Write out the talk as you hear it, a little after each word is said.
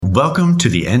Welcome to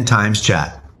the End Times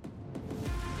Chat.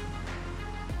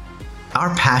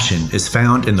 Our passion is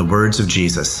found in the words of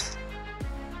Jesus.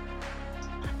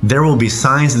 There will be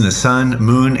signs in the sun,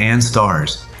 moon, and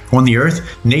stars. On the earth,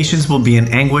 nations will be in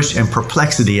anguish and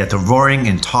perplexity at the roaring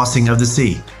and tossing of the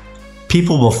sea.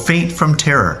 People will faint from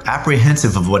terror,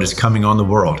 apprehensive of what is coming on the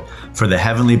world, for the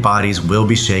heavenly bodies will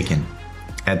be shaken.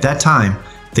 At that time,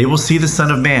 they will see the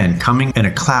Son of Man coming in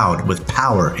a cloud with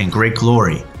power and great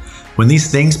glory. When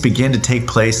these things begin to take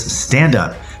place, stand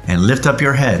up and lift up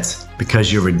your heads,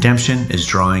 because your redemption is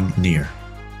drawing near.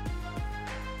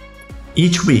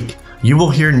 Each week, you will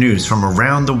hear news from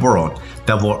around the world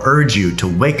that will urge you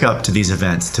to wake up to these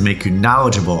events to make you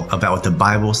knowledgeable about what the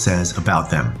Bible says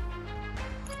about them.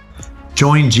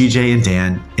 Join GJ and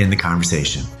Dan in the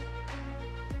conversation.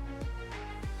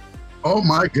 Oh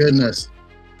my goodness.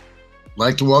 I'd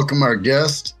like to welcome our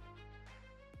guest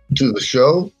to the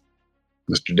show,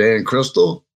 Mr. Dan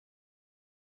Crystal.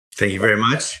 Thank you very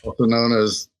much. Also known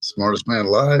as Smartest Man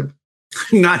Alive.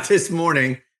 Not this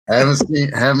morning. Haven't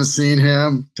seen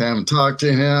him, haven't talked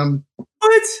to him.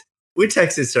 What? We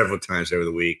texted several times over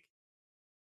the week.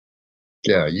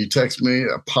 Yeah, you text me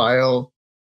a pile,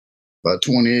 about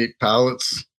 28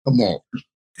 pallets of malt.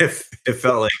 It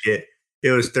felt like it.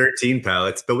 It was 13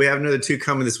 pallets, but we have another 2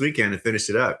 coming this weekend to finish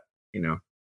it up, you know.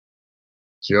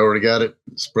 So you already got it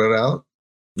spread out?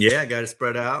 Yeah, I got it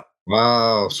spread out.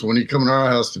 Wow. So when you come to our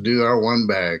house to do our one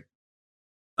bag?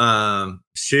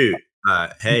 Shoot.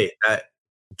 Hey,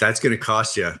 that's going to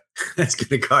cost you. That's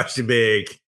going to cost you big.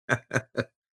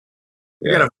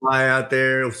 You got to fly out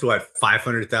there. It's what,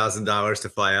 $500,000 to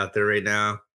fly out there right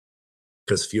now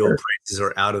because fuel prices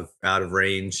are out of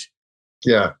range.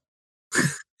 Yeah.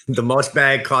 The mulch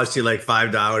bag costs you like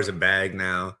 $5 a bag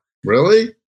now.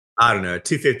 Really? I don't know,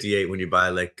 $258 when you buy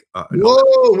like.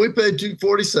 Whoa, we paid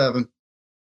 $247.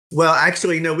 Well,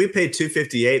 actually, no, we paid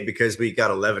 $258 because we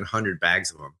got 1,100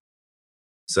 bags of them.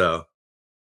 So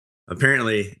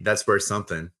apparently that's worth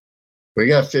something. We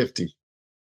got 50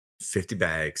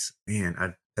 bags,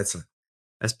 man. That's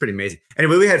pretty amazing.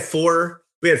 Anyway, we had four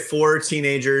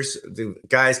teenagers. The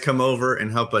guys come over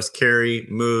and help us carry,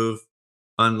 move,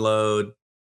 unload,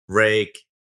 rake.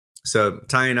 So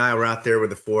Ty and I were out there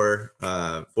with the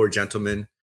four gentlemen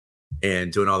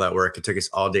and doing all that work. It took us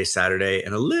all day Saturday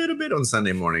and a little bit on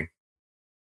Sunday morning.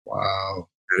 Wow.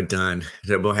 We're done.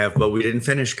 But we didn't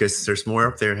finish because there's more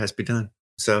up there that has to be done.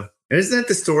 So isn't that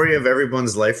the story of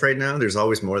everyone's life right now? There's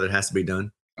always more that has to be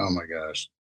done. Oh my gosh.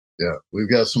 Yeah.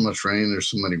 We've got so much rain. There's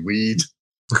so many weeds.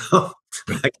 The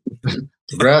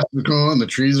grass is growing. The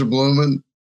trees are blooming.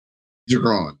 They're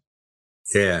growing.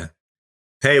 Yeah.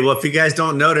 Hey, well, if you guys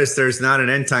don't notice, there's not an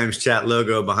End Times Chat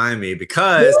logo behind me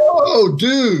because oh,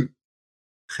 dude,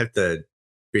 I have to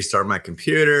restart my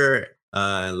computer.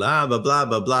 Blah blah blah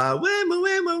blah blah.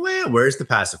 Where's the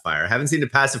pacifier? I haven't seen the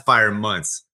pacifier in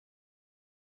months.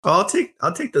 I'll take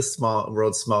the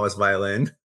world's smallest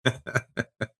violin. For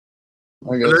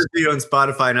those of you on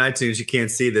Spotify and iTunes, you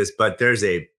can't see this, but there's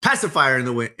a pacifier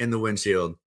in the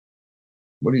windshield.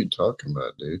 What are you talking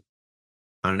about, dude?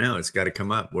 I don't know. It's got to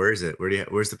come up. Where is it?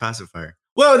 Where's the pacifier?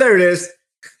 Whoa, there it is.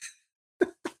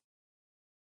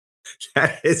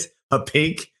 That is a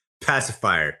pink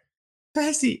pacifier.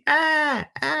 Passy.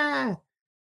 You're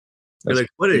like,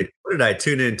 what did I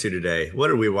tune into today? What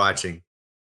are we watching?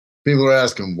 People are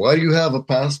asking, why do you have a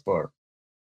pacifier?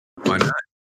 Why not?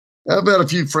 I've got a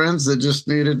few friends that just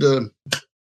needed to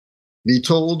be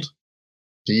told,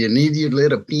 do you need your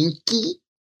little pinky?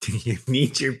 Do you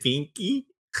need your pinky?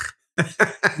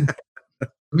 I've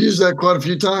used that quite a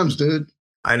few times, dude.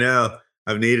 I know.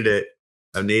 I've needed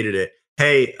it.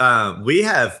 Hey, we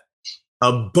have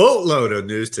a boatload of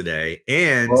news today.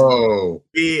 And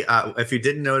if you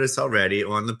didn't notice already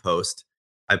on the post,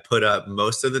 I put up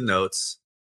most of the notes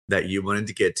that you wanted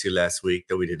to get to last week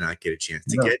that we did not get a chance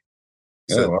to get.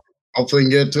 So hopefully we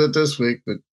can get to it this week,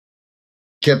 but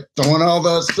kept throwing all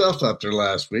that stuff up there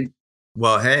last week.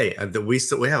 Well, hey,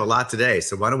 we have a lot today,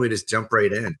 so why don't we just jump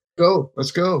right in?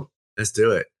 Let's go. Let's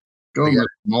do it. Go, Mr.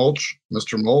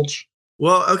 Mulch.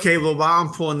 Well, okay. Well, while I'm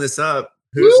pulling this up,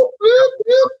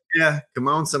 yeah, come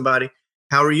on, somebody.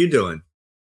 How are you doing?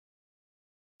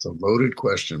 It's a loaded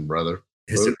question, brother.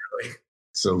 Is it really?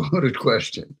 It's a loaded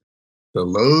question.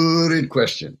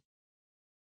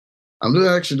 I'm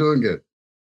actually doing good.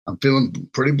 I'm feeling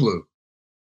pretty blue.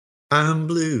 I'm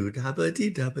blue.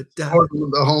 Da-ba-dee-da-ba-da.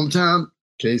 The hometown,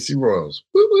 Casey Royals.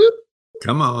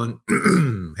 Come on.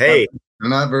 Hey. They're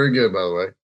not very good, by the way.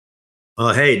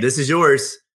 Oh, hey, this is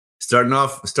yours. Starting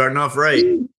off right.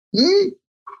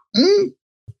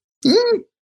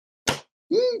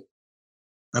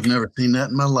 I've never seen that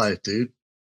in my life, dude.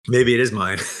 Maybe it is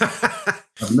mine. Seriously,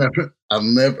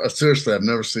 I've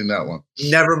never seen that one.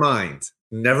 Never mind.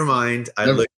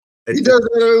 He does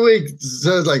that every week.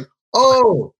 Says like,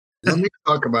 oh, let me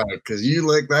talk about it because you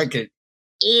look like an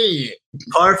idiot.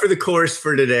 Par for the course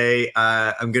for today.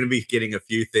 I'm going to be getting a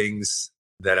few things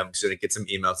that I'm going to get some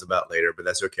emails about later, but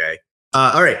that's okay.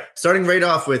 All right. Starting right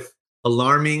off with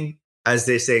alarming, as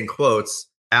they say in quotes,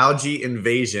 algae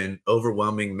invasion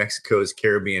overwhelming Mexico's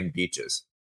Caribbean beaches.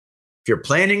 If you're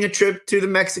planning a trip to the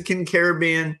Mexican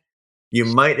Caribbean, you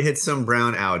might hit some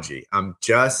brown algae. I'm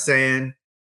just saying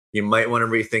you might want to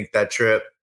rethink that trip.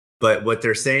 But what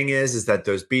they're saying is that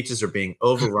those beaches are being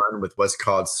overrun with what's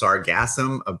called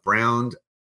sargassum, a brown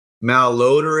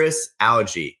malodorous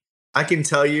algae. I can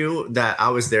tell you that I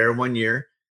was there one year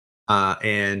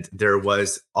and there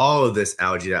was all of this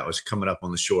algae that was coming up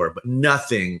on the shore, but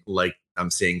nothing like I'm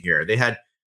seeing here. They had,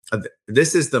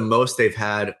 this is the most they've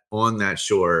had on that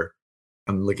shore.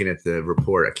 I'm looking at the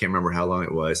report. I can't remember how long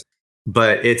it was,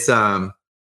 but it's, and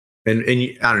I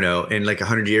don't know, in like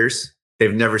 100 years,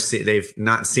 they've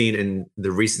not seen in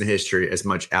the recent history as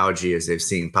much algae as they've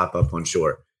seen pop up on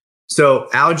shore. So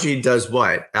algae does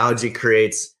what? Algae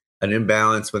creates an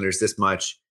imbalance when there's this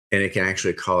much, and it can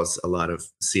actually cause a lot of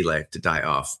sea life to die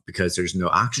off because there's no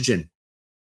oxygen.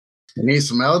 You need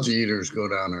some algae eaters go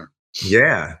down there.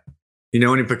 Yeah. You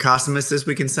know any Picossomuses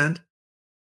we can send?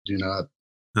 Do not.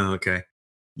 Oh, okay.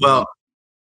 Well,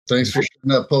 thanks for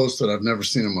sharing that post that I've never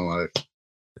seen in my life.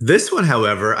 This one,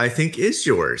 however, I think is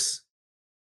yours.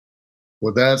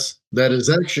 Well, that is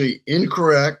actually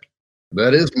incorrect.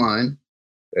 That is mine.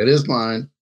 That is mine.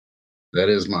 That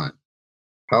is mine.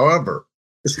 However,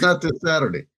 it's not this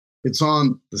Saturday. It's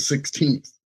on the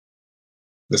 16th.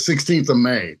 The 16th of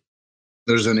May.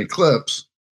 There's an eclipse,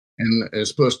 and it's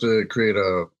supposed to create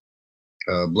a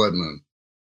blood moon.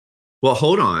 Well,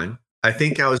 hold on. I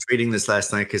think I was reading this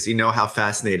last night because you know how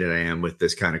fascinated I am with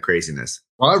this kind of craziness.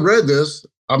 Well, I read this.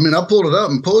 I mean, I pulled it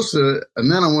up and posted it,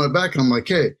 and then I went back and I'm like,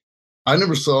 hey, I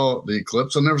never saw the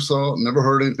eclipse. I never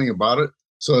heard anything about it.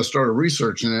 So I started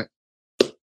researching it.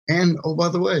 And oh, by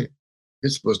the way,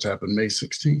 it's supposed to happen May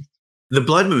 16th. The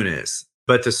blood moon is,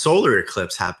 but the solar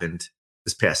eclipse happened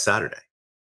this past Saturday.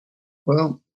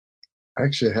 Well, I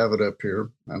actually have it up here.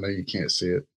 I know you can't see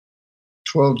it.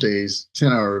 12 days,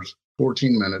 10 hours,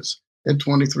 14 minutes, and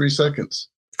 23 seconds.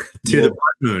 To the blood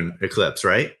moon eclipse,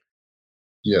 right?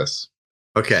 Yes.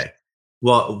 Okay.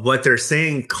 Well, what they're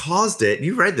saying caused it,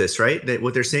 you read this, right? That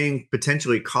what they're saying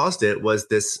potentially caused it was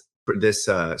this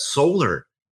solar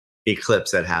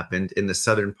eclipse that happened in the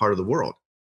southern part of the world.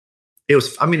 It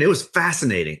was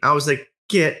fascinating. I was like,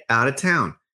 get out of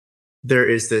town. There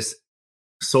is this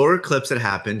solar eclipse that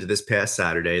happened this past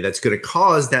Saturday that's going to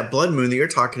cause that blood moon that you're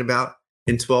talking about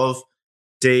in 12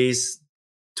 days,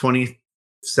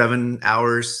 27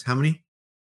 hours. How many?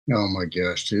 Oh my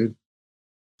gosh, dude.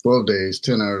 12 days,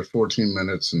 10 hours, 14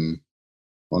 minutes, and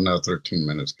well, now 13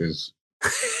 minutes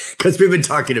because we've been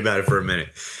talking about it for a minute.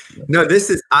 No,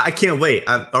 I can't wait.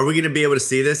 Are we going to be able to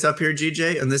see this up here,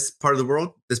 GJ, in this part of the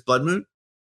world, this blood moon?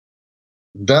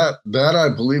 That I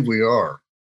believe we are.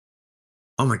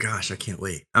 Oh my gosh, I can't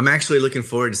wait. I'm actually looking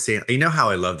forward to seeing. You know how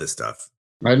I love this stuff.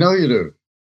 I know you do.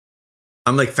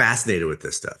 I'm like fascinated with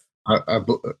this stuff. I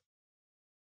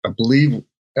believe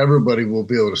everybody will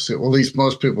be able to see it. Well, at least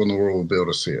most people in the world will be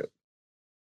able to see it.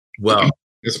 Well,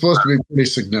 it's supposed to be pretty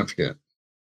significant.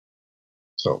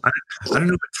 So I don't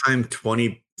know what time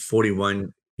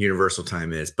 2041 universal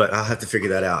time is, but I'll have to figure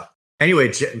that out.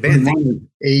 Anyway, Ben,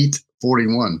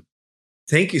 8:41.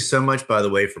 Thank you so much, by the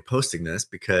way, for posting this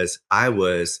because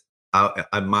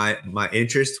my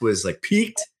interest was like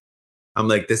piqued. I'm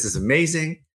like, this is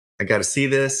amazing. I got to see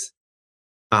this.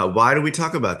 Why do we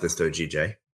talk about this though,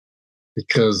 GJ?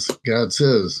 Because God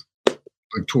says,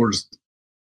 look towards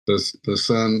the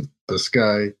sun, the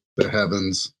sky, the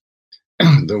heavens,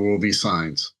 there will be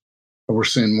signs. And we're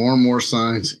seeing more and more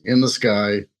signs in the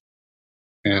sky.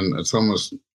 And it's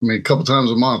almost, a couple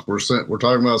times a month, we're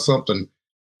talking about something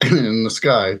in the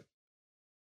sky.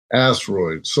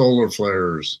 Asteroids, solar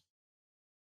flares,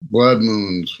 blood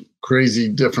moons, crazy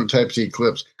different types of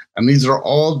eclipse. And these are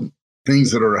all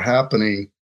things that are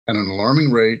happening at an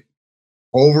alarming rate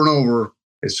over and over.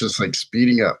 It's just like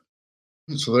speeding up.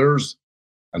 So there's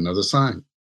another sign.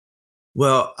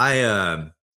 Well,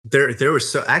 there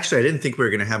was actually, I didn't think we were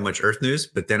going to have much Earth news,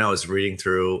 but then I was reading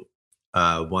through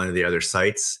one of the other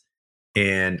sites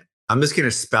and I'm just going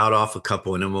to spout off a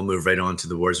couple and then we'll move right on to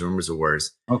the wars and rumors of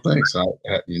wars. Oh, thanks.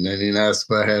 You didn't ask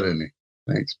if I had any.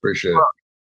 Thanks. Appreciate it.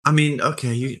 I mean,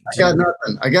 okay. I got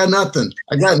nothing.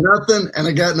 And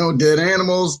I got no dead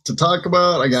animals to talk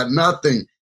about. I got nothing.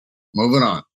 Moving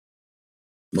on.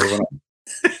 Moving on.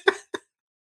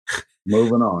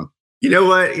 Moving on. You know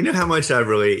what? You know how much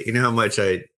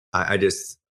I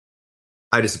just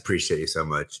appreciate you so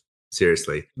much.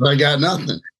 Seriously. I got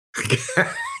nothing.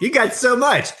 You got so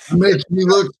much. It makes me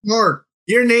look smart.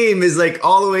 Your name is like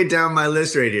all the way down my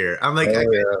list right here. I'm like, That's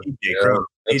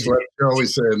what you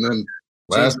always say. And then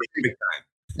last week,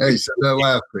 you said that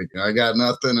last week. I got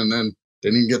nothing, and then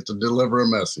didn't get to deliver a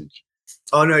message.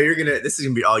 Oh no, this is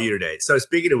gonna be all you today. So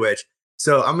speaking of which,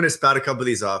 I'm gonna spout a couple of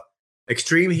these off.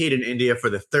 Extreme heat in India for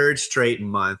the third straight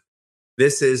month.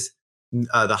 This is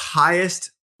the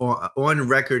highest on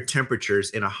record temperatures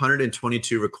in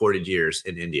 122 recorded years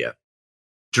in India.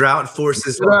 Drought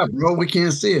forces. Bro, we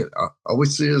can't see it. All we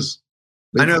see is.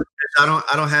 I know. I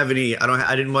don't have any.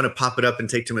 I didn't want to pop it up and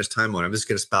take too much time on it. I'm just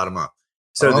gonna spout them up.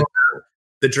 So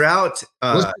the drought.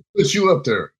 Let's put you up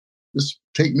there. Just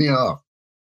take me off.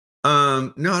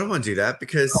 No, I don't want to do that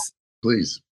because.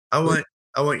 Please. I want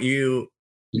you.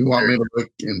 You want me to look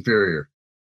inferior?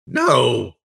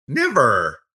 No,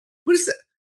 never. What is that?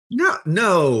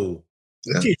 No.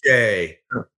 Yeah. DJ.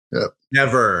 Yeah.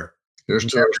 Never. Here's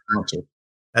to our sponsor.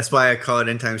 That's why I call it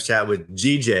End Times Chat with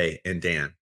GJ and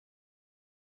Dan.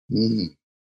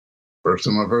 First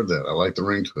time I've heard that. I like the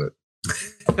ring to it.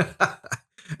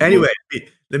 Anyway,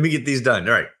 let me get these done.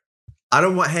 All right. I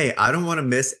don't want to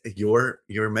miss your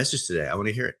message today. I want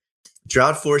to hear it.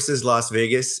 Drought forces Las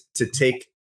Vegas to take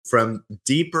from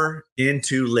deeper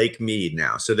into Lake Mead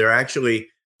now. So they're actually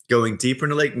going deeper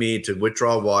into Lake Mead to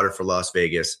withdraw water for Las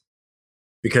Vegas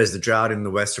because the drought in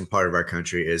the western part of our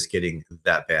country is getting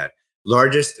that bad.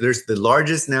 There's the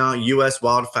largest now U.S.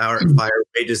 wildfire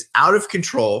rages out of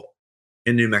control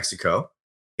in New Mexico.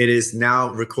 It is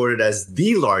now recorded as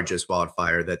the largest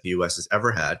wildfire that the U.S. has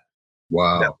ever had.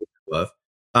 Wow.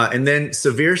 And then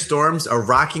severe storms are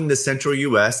rocking the central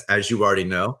U.S., as you already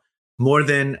know. More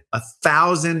than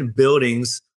 1,000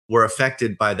 buildings were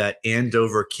affected by that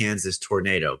Andover, Kansas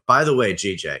tornado. By the way,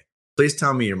 GJ, please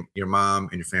tell me your mom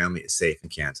and your family is safe in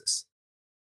Kansas.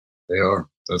 They are.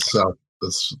 That's south.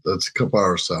 That's a couple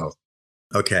hours south.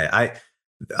 Okay.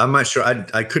 I'm not sure.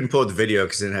 I couldn't pull up the video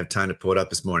because I didn't have time to pull it up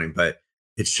this morning, but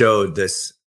it showed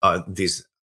these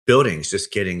buildings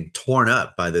just getting torn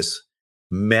up by this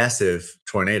massive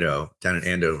tornado down in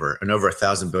Andover, and over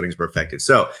 1,000 buildings were affected.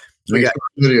 So we got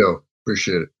video.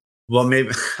 Appreciate it. Well, maybe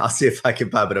I'll see if I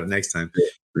can pop it up next time.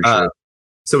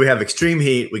 So we have extreme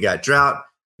heat, we got drought,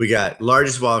 we got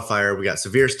largest wildfire, we got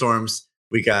severe storms,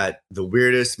 we got the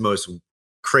weirdest, most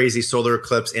crazy solar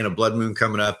eclipse and a blood moon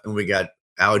coming up, and we got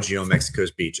algae on Mexico's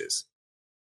beaches.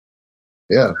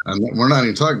 Yeah, and we're not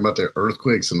even talking about the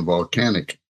earthquakes and the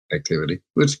volcanic activity,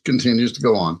 which continues to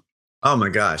go on. Oh my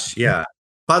gosh, yeah.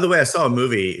 By the way, I saw a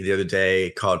movie the other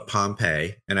day called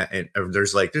Pompeii, and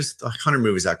there's 100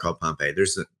 movies out called Pompeii.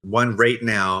 There's one right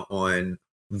now on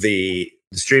the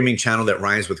streaming channel that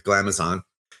rhymes with Glamazon,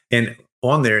 and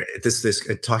on there,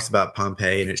 it talks about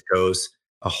Pompeii and it shows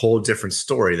a whole different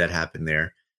story that happened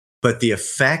there. But the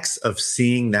effects of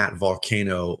seeing that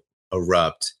volcano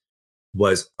erupt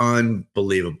was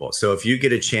unbelievable. So if you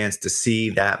get a chance to see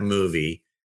that movie,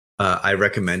 I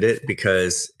recommend it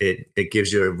because it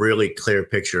gives you a really clear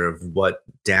picture of what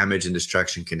damage and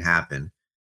destruction can happen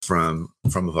from a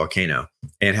volcano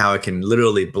and how it can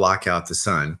literally block out the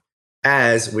sun,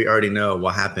 as we already know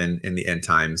what happened in the end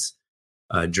times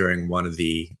during one of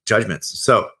the judgments.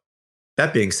 So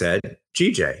that being said,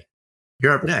 GJ,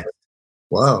 you're up next.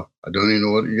 Wow. I don't even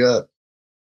know what you got.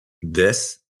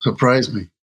 This surprised me.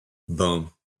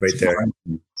 Boom. Right there.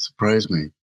 Surprise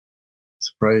me.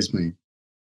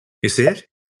 You see it?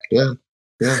 Yeah.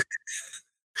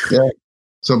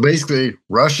 So basically,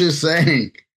 Russia's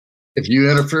saying, if you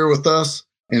interfere with us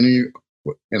and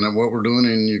what we're doing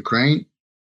in Ukraine,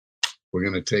 we're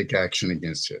going to take action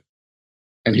against you.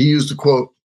 And he used the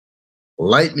quote,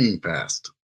 lightning fast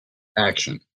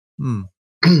action. And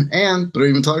they're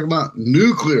even talking about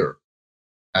nuclear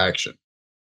action.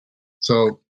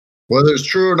 So whether it's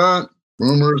true or not,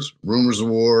 rumors of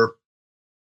war,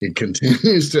 it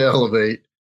continues to elevate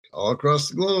all across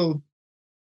the globe.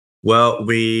 Well,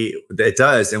 it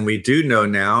does. And we do know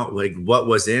now, like, what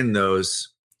was in those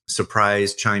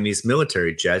surprise Chinese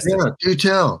military jets. Yeah, do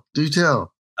tell.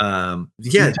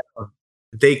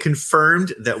 They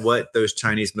confirmed that what those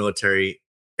Chinese military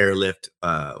airlift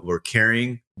were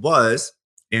carrying was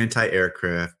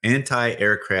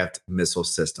anti-aircraft missile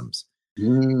systems.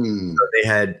 So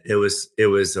it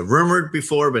was rumored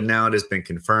before, but now it has been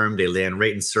confirmed. They land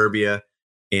right in Serbia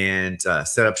and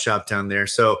set up shop down there.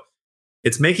 So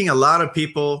it's making a lot of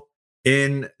people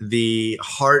in the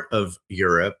heart of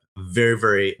Europe very,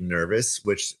 very nervous,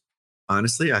 which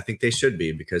honestly. I think they should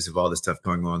be because of all the stuff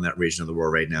going on in that region of the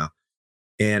world right now.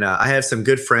 And I have some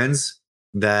good friends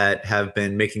that have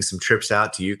been making some trips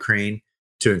out to Ukraine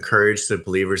to encourage the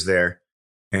believers there.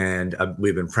 And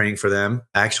we've been praying for them.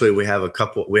 Actually, we have a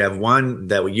couple. We have one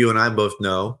that you and I both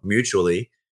know mutually.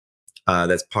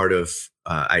 That's part of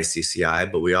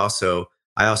ICCI. But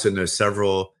I also know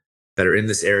several that are in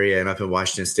this area and up in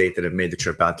Washington State that have made the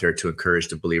trip out there to encourage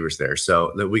the believers there.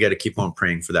 So we got to keep on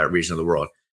praying for that region of the world.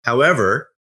 However,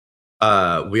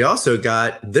 we also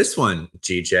got this one,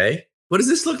 GJ. What does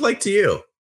this look like to you?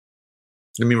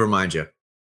 Let me remind you.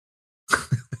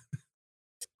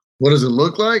 What does it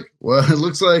look like? Well, it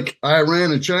looks like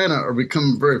Iran and China are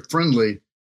becoming very friendly.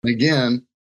 Again,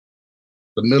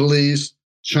 the Middle East,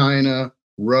 China,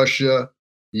 Russia,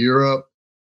 Europe,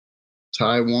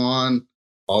 Taiwan,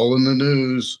 all in the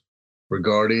news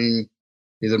regarding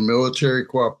either military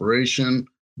cooperation,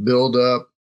 buildup,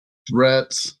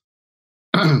 threats,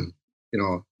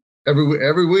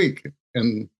 every week.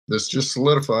 And this just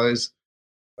solidifies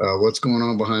what's going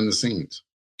on behind the scenes.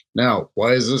 Now,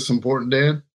 why is this important,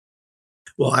 Dan?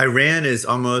 Well, Iran is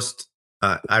almost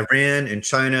Iran and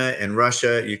China and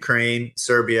Russia, Ukraine,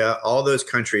 Serbia, all those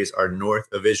countries are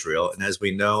north of Israel. And as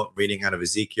we know, reading out of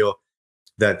Ezekiel,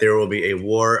 that there will be a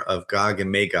war of Gog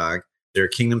and Magog. There are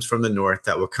kingdoms from the north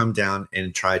that will come down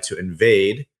and try to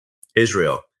invade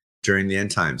Israel during the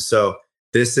end times. So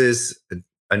this is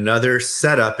another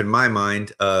setup in my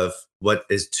mind of what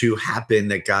is to happen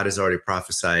that God has already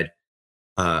prophesied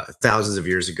thousands of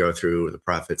years ago through the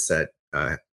prophets that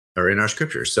are in our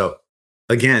scriptures. So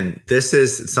again, this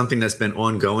is something that's been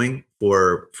ongoing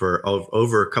for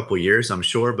over a couple of years, I'm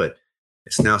sure, but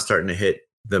it's now starting to hit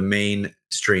the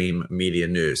mainstream media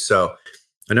news. So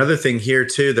another thing here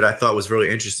too that I thought was really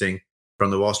interesting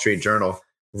from the Wall Street Journal,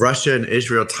 Russia and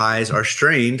Israel ties are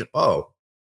strained. Oh,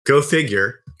 go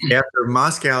figure. After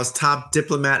Moscow's top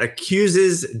diplomat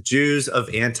accuses Jews of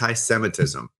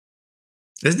anti-Semitism.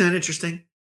 Isn't that interesting?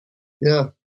 Yeah,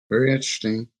 very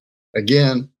interesting.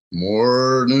 Again,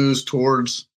 more news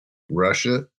towards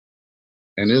Russia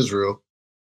and Israel.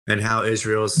 And how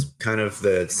Israel's kind of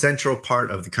the central part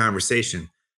of the conversation.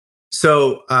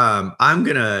 So I'm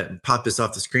going to pop this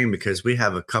off the screen because we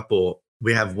have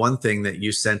one thing that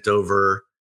you sent over,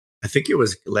 I think it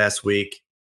was last week.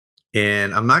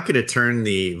 And I'm not going to turn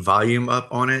the volume up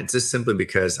on it just simply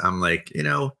because I'm like,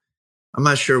 I'm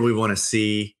not sure we want to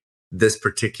see this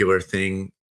particular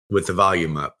thing with the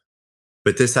volume up.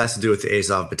 But this has to do with the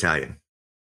Azov Battalion.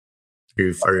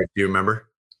 Do you remember?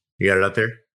 You got it up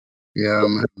there? Yeah,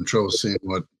 I'm having trouble seeing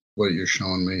what you're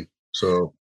showing me.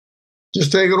 So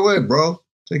just take it away, bro.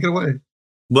 Take it away.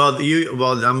 Well,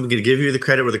 I'm going to give you the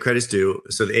credit where the credit's due.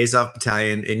 So the Azov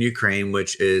Battalion in Ukraine,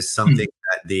 which is something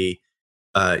that the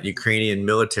Ukrainian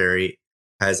military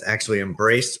has actually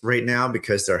embraced right now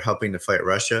because they're helping to fight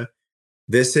Russia.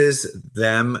 This is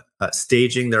them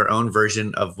staging their own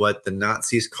version of what the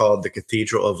Nazis called the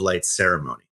Cathedral of Light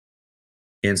ceremony.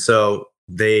 And so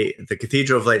the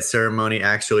Cathedral of Light ceremony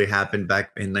actually happened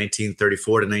back in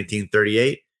 1934 to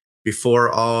 1938,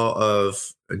 before all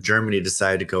of Germany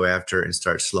decided to go after and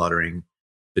start slaughtering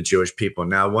the Jewish people.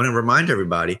 Now, I want to remind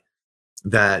everybody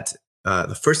that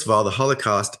first of all, the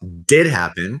Holocaust did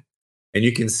happen, and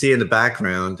you can see in the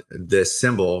background this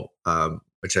symbol,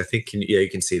 which I think you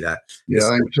can see that.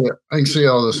 Yeah, I can see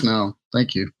all this now.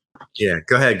 Thank you. Yeah,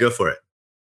 go ahead, go for it.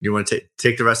 You want to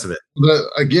take the rest of it? But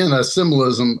again, a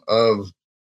symbolism of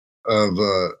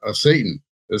Satan.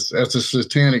 That's a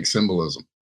satanic symbolism.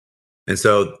 And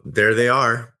so there they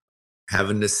are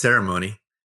having this ceremony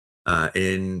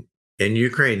in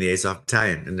Ukraine, the Azov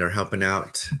Battalion, and they're helping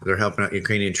out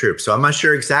Ukrainian troops. So I'm not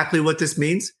sure exactly what this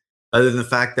means, other than the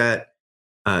fact that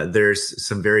there's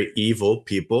some very evil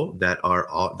people that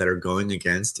are going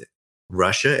against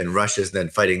Russia, and Russia's then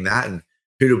fighting that. And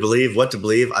who to believe, what to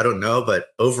believe, I don't know. But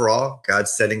overall,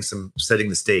 God's setting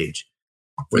the stage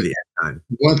for the end time.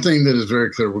 One thing that is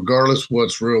very clear, regardless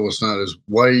what's real, what's not, is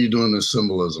why are you doing this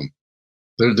symbolism?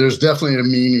 There's definitely a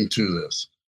meaning to this.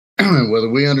 Whether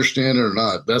we understand it or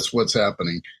not, that's what's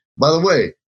happening. By the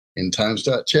way, in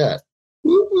times.chat,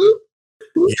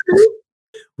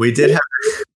 we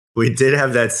did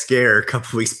have that scare a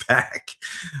couple weeks back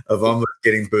of almost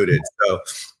getting booted. So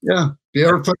yeah, if you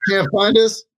ever can't find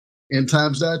us, in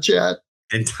times.chat.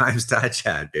 In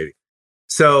times.chat, baby.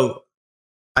 So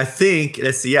I think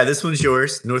this one's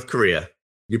yours, North Korea.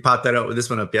 You popped that up with this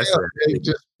one up yesterday. Yeah,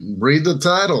 just read the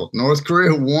title. North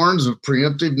Korea warns of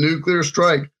preemptive nuclear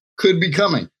strike could be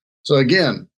coming. So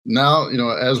again, now,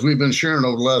 as we've been sharing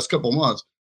over the last couple of months,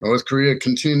 North Korea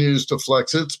continues to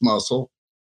flex its muscle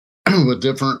with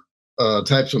different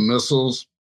types of missiles,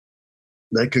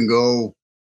 that can go,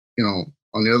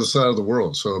 on the other side of the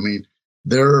world. So I mean,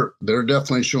 they're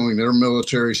definitely showing their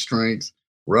military strength.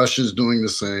 Russia's doing the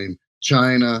same.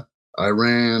 China,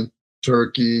 Iran,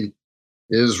 Turkey,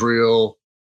 Israel,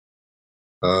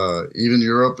 even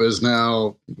Europe is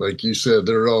now, like you said,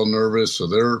 they're all nervous. So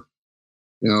they're,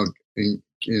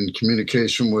 in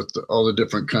communication with all the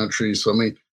different countries. So I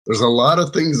mean, there's a lot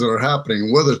of things that are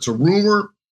happening, whether it's a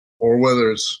rumor or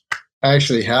whether it's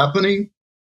actually happening,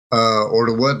 or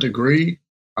to what degree.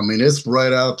 I mean, it's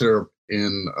right out there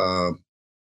in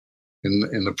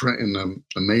the print, in the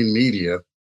main media,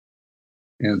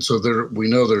 and so we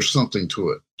know there's something to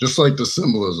it, just like the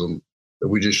symbolism that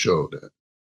we just showed.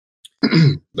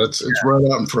 It's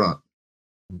right out in front.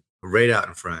 Right out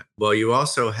in front. Well, you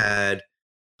also had,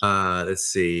 let's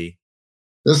see.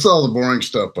 This is all the boring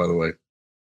stuff, by the way.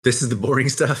 This is the boring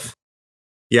stuff.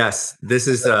 Yes, this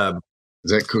is.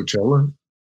 Is that Coachella?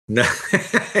 No,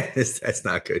 that's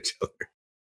not Coachella.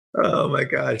 Oh my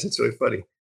gosh, it's really funny.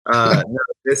 No,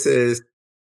 this is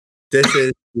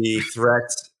the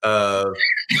threats of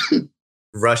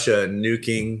Russia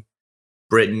nuking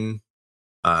Britain,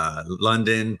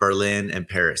 London, Berlin, and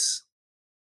Paris.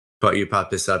 But you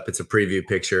pop this up. It's a preview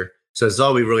picture. So it's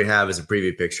all we really have is a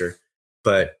preview picture.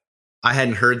 But I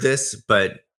hadn't heard this,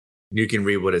 but you can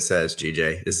read what it says,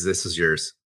 GJ. This is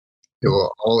yours. It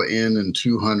will all end in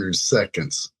 200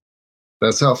 seconds.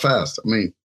 That's how fast. I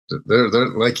mean, they're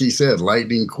like he said,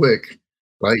 lightning quick,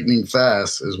 lightning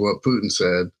fast is what Putin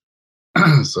said.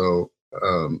 So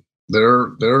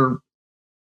they're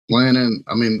planning.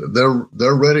 I mean,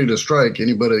 they're ready to strike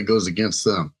anybody that goes against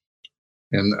them.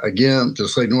 And again,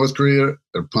 just like North Korea,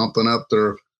 they're pumping up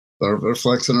they're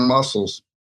flexing their muscles.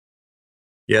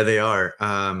 Yeah, they are.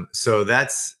 So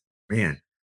that's, man,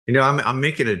 I'm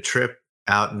making a trip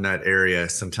out in that area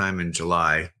sometime in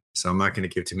July. So I'm not going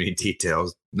to give too many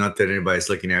details. Not that anybody's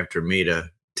looking after me to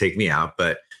take me out,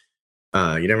 but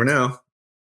you never know.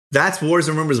 That's Wars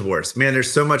and Rumors of Wars. Man,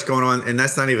 there's so much going on, and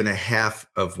that's not even a half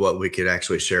of what we could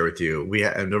actually share with you.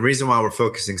 And the reason why we're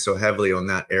focusing so heavily on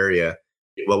that area,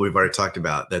 what we've already talked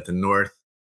about, that the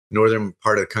northern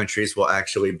part of the countries will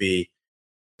actually be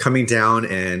coming down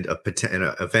and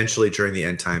eventually during the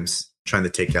end times trying to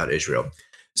take out Israel.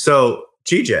 So,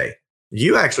 GJ,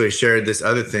 you actually shared this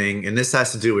other thing, and this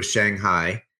has to do with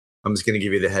Shanghai. I'm just going to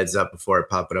give you the heads up before I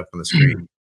pop it up on the screen.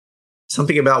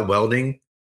 Something about welding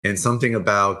and something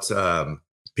about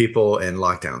people and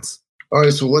lockdowns. All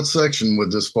right. So what section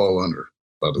would this fall under,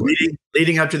 by the way?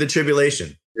 Leading up to the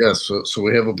tribulation. Yes. So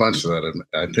we have a bunch of that. And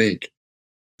I think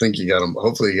you got them.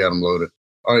 Hopefully you got them loaded.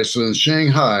 All right. So in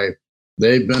Shanghai,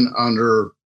 they've been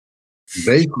under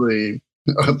basically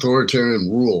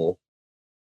authoritarian rule.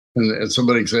 And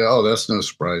somebody can say, oh, that's no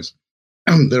surprise.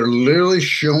 They're literally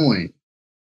showing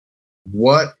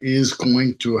what is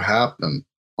going to happen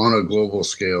on a global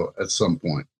scale at some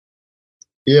point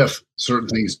if certain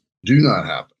things do not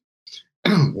happen.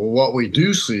 Well, what we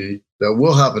do see that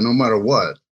will happen no matter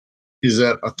what is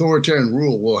that authoritarian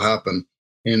rule will happen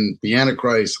and the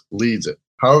Antichrist leads it.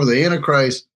 However, the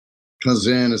Antichrist comes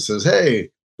in and says, hey,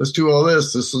 let's do all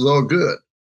this. This is all good.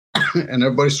 And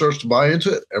everybody starts to buy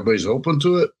into it. Everybody's open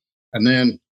to it. And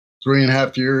then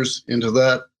 3.5 years into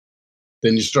that,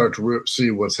 then you start to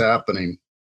see what's happening.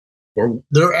 Or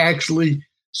they're actually,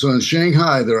 so in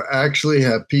Shanghai, they actually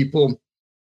have people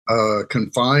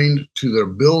confined to their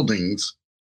buildings.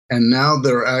 And now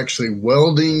they're actually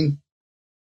welding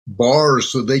bars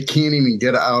so they can't even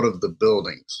get out of the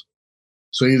buildings.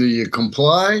 So either you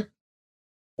comply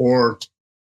or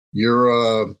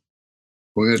we're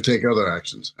going to take other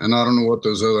actions. And I don't know what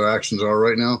those other actions are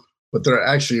right now, but they're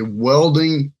actually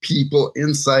welding people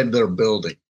inside their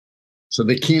building. So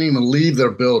they can't even leave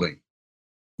their building.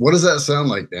 What does that sound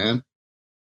like, Dan?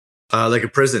 Like a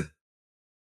prison.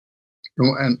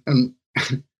 And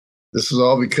this is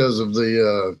all because of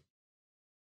the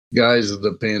guise of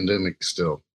the pandemic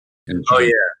still. Oh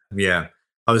yeah. Yeah.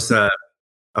 I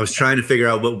was trying to figure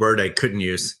out what word I couldn't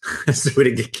use so we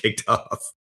didn't get kicked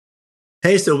off.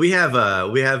 Hey, so we have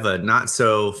a not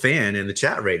so fan in the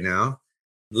chat right now,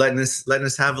 letting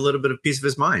us have a little bit of peace of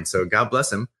his mind. So God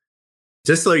bless him.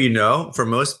 Just so you know, for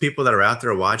most people that are out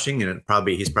there watching, and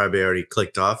he's probably already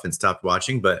clicked off and stopped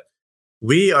watching, but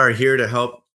we are here to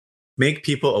help make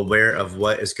people aware of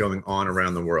what is going on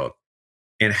around the world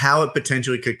and how it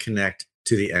potentially could connect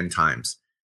to the end times.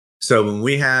 So when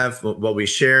we have what we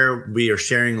share, we are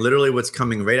sharing literally what's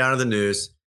coming right out of the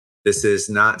news. This is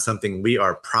not something we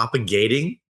are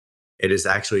propagating. It is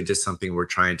actually just something we're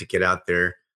trying to get out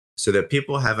there so that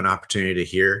people have an opportunity to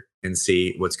hear and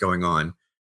see what's going on.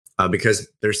 Because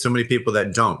there's so many people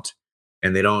that don't,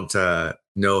 and they don't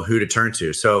know who to turn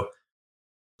to. So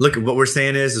look, what we're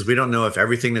saying is we don't know if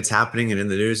everything that's happening and in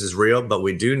the news is real, but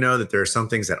we do know that there are some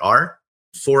things that are.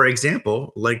 For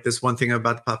example, like this one thing I'm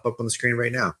about to pop up on the screen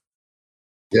right now.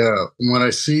 Yeah, when I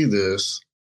see this,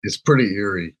 it's pretty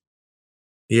eerie.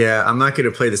 Yeah, I'm not going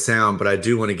to play the sound, but I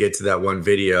do want to get to that one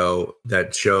video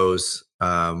that shows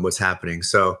what's happening.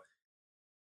 So,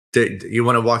 you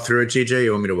want to walk through it, GJ?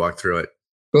 You want me to walk through it?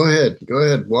 Go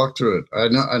ahead, walk through it.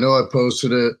 I know I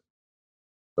posted it.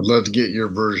 I'd love to get your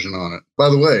version on it. By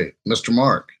the way, Mr.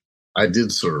 Mark, I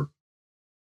did serve.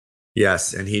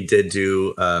 Yes, and he did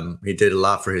a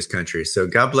lot for his country. So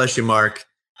God bless you, Mark.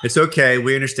 It's okay.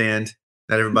 We understand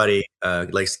that everybody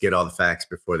likes to get all the facts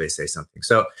before they say something.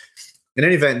 So in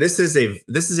any event, this is a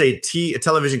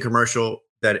television commercial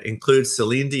that includes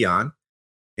Celine Dion,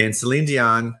 and Celine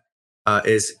Dion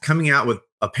is coming out with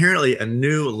apparently a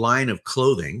new line of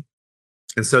clothing.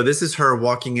 And so this is her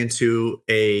walking into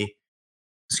a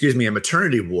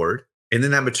maternity ward. And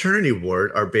in that maternity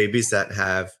ward are babies that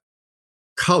have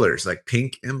colors like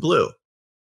pink and blue.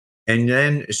 And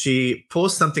then she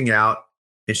pulls something out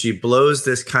and she blows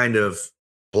this kind of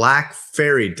black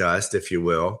fairy dust, if you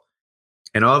will.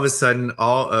 And all of a sudden,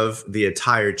 all of the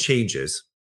attire changes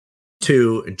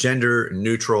to gender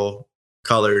neutral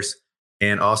colors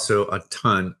and also a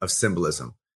ton of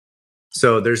symbolism.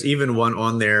 So there's even one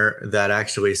on there that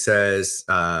actually says,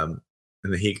 and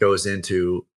then he goes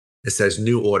into, it says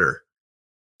New Order.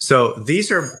 So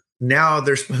these are now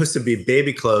they're supposed to be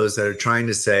baby clothes that are trying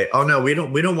to say, oh no, we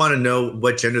don't want to know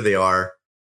what gender they are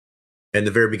in the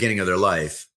very beginning of their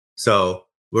life. So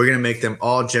we're going to make them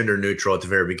all gender neutral at the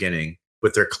very beginning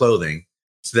with their clothing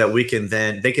so that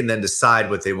they can then decide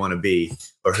what they want to be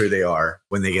or who they are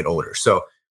when they get older. So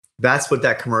that's what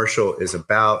that commercial is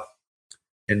about.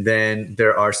 And then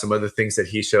there are some other things that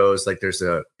he shows, like there's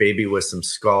a baby with some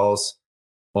skulls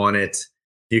on it.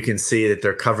 You can see that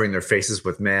they're covering their faces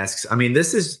with masks. I mean,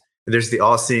 there's the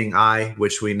all-seeing eye,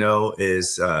 which we know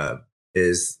is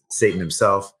Satan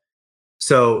himself.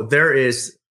 So there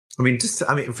is, I'm not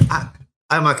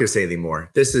going to say anything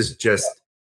more. This is just,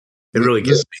 it really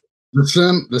gets me.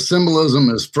 The symbolism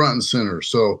is front and center.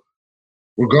 So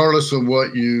regardless of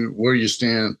where you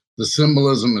stand, the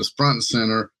symbolism is front and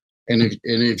center. And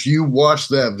if you watch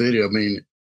that video, I mean,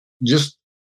 just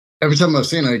every time I've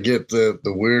seen it, I get the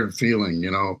weird feeling,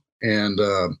 and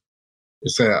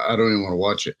it's I don't even want to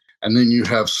watch it. And then you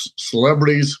have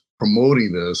celebrities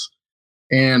promoting this,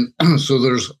 and so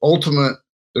there's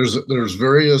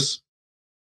various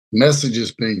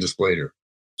messages being displayed here.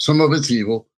 Some of it's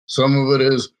evil, some of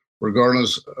it is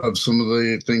regardless of some of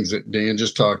the things that Dan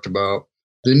just talked about.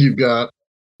 Then you've got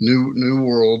new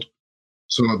world.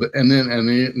 So and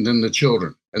then the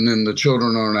children, and then the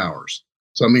children aren't ours.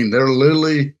 So I mean, they're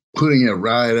literally putting it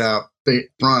right out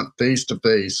front, face to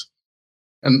face,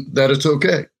 and that it's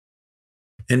okay.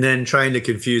 And then trying to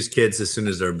confuse kids as soon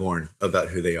as they're born about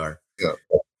who they are. Yeah.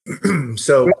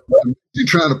 So you're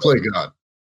trying to play God.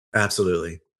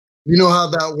 Absolutely. You know how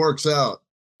that works out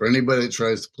for anybody that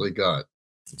tries to play God.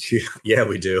 Yeah,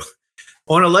 we do.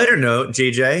 On a lighter note,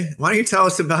 GJ, why don't you tell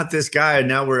us about this guy?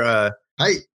 Now we're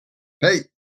Hey,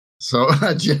 so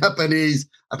Japanese,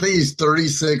 I think he's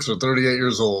 36 or 38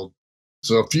 years old.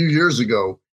 So a few years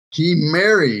ago, he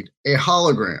married a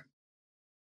hologram.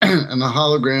 And the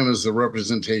hologram is a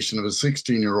representation of a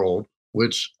 16-year-old,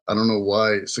 which I don't know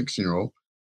why 16-year-old.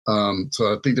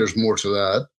 So I think there's more to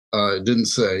that. It didn't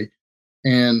say.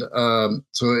 And so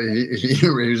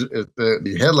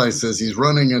the headline says he's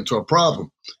running into a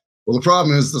problem. Well, the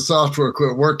problem is the software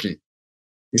quit working.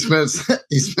 He spent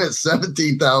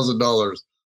 $17,000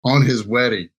 on his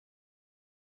wedding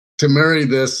to marry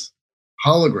this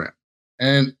hologram.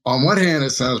 And on one hand, it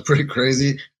sounds pretty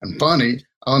crazy and funny.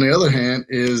 On the other hand,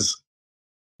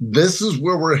 this is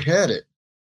where we're headed,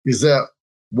 is that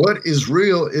what is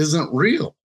real isn't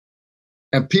real.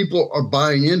 And people are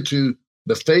buying into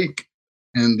the fake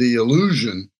and the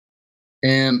illusion.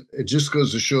 And it just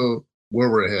goes to show where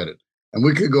we're headed. And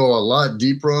we could go a lot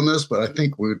deeper on this, but I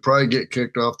think we would probably get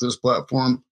kicked off this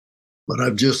platform. But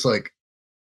I'm just like,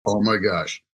 oh my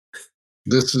gosh,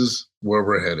 this is where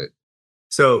we're headed.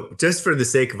 So just for the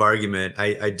sake of argument,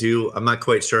 I'm not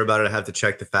quite sure about it. I have to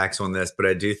check the facts on this, but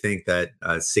I do think that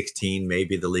 16 may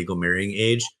be the legal marrying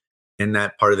age in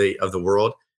that part of the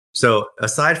world. So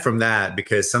aside from that,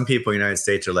 because some people in the United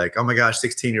States are like, oh my gosh,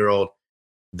 16-year-old,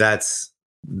 that's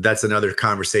another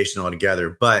conversation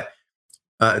altogether. But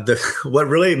what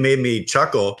really made me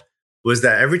chuckle was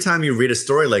that every time you read a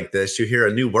story like this, you hear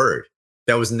a new word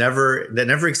that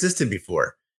never existed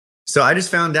before. So I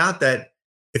just found out that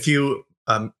if you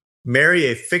marry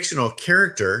a fictional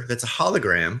character that's a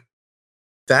hologram,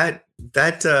 that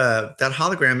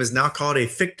hologram is now called a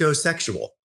fictosexual.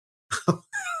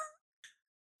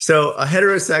 So a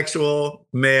heterosexual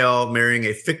male marrying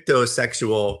a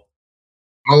fictosexual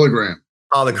Hologram.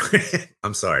 hologram.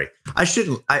 I'm sorry. I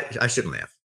shouldn't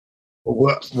laugh.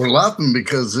 Well, we're laughing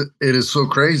because it is so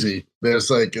crazy that it's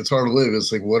like it's hard to live.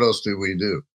 It's like, what else do we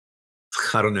do?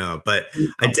 I don't know, but I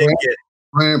I'm did get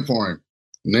praying for him.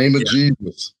 Name of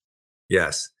Jesus.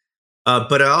 yes.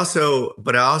 But I also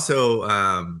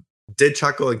did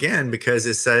chuckle again because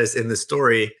it says in the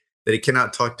story that he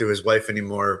cannot talk to his wife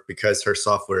anymore because her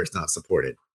software is not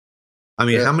supported. I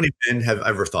mean, Yeah. how many men have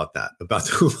ever thought that about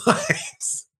their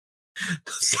lives?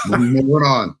 Moving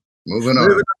on. Moving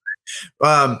on.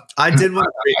 I did want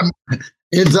to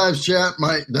End times chat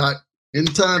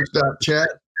chat.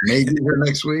 Maybe here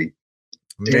next week.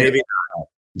 maybe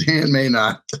Dan may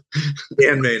not.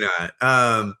 Dan may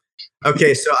not.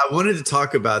 Okay, so I wanted to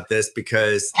talk about this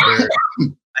because I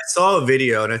saw a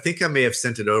video, and I think I may have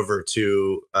sent it over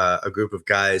to a group of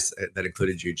guys that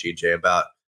included you, GJ, about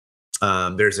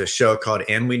there's a show called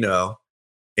And We Know,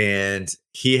 and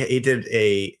he did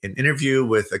an interview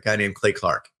with a guy named Clay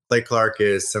Clark. Clay Clark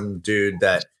is some dude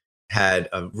that had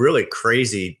a really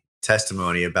crazy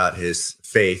testimony about his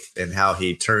faith and how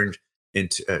he turned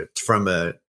into from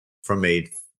a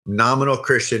nominal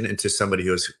Christian into somebody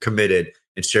who was committed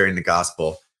and sharing the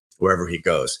gospel wherever he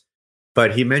goes.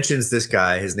 But he mentions this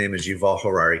guy, his name is Yuval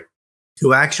Harari,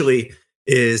 who actually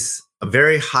is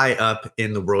very high up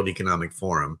in the World Economic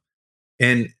Forum.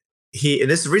 And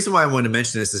this is the reason why I wanted to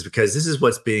mention this is because this is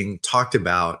what's being talked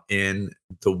about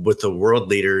with the world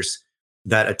leaders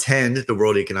that attend the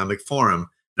World Economic Forum.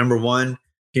 Number one,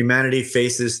 humanity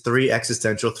faces 3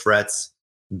 existential threats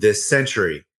this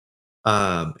century.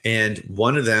 And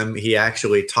one of them he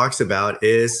actually talks about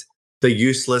is the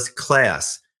useless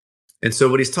class. And so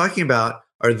what he's talking about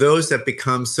are those that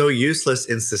become so useless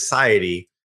in society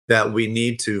that we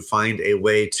need to find a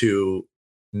way to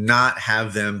not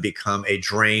have them become a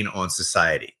drain on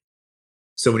society.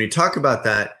 So when you talk about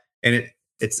that, and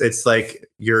it's like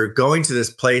you're going to this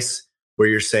place where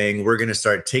you're saying we're going to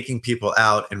start taking people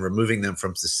out and removing them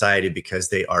from society because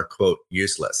they are, quote,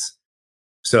 useless.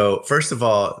 So first of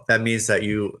all, that means that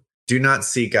you do not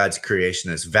see God's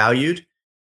creation as valued.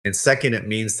 And second, it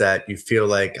means that you feel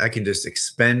like I can just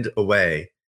expend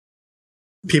away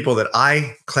people that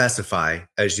I classify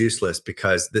as useless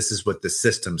because this is what the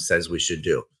system says we should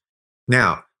do.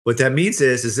 Now, what that means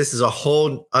is this is a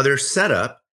whole other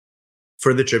setup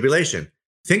for the tribulation.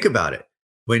 Think about it.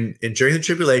 During the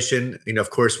tribulation,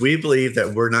 of course, we believe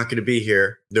that we're not going to be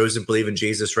here, those that believe in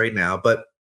Jesus right now, but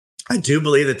I do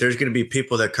believe that there's going to be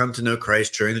people that come to know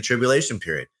Christ during the tribulation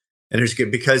period. And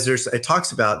it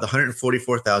talks about the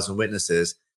 144,000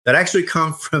 witnesses that actually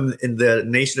come from in the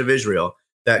nation of Israel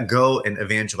that go and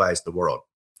evangelize the world.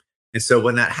 And so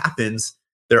when that happens,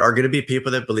 there are going to be people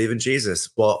that believe in Jesus.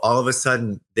 Well, all of a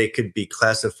sudden they could be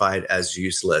classified as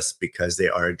useless because they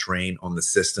are a drain on the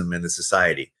system and the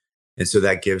society. And so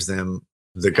that gives them,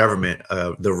 the government,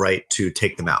 the right to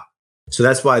take them out. So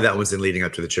that's why that was in leading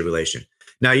up to the tribulation.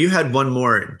 Now you had one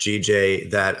more,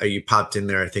 GJ, that you popped in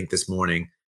there, I think this morning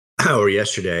or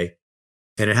yesterday,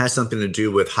 and it has something to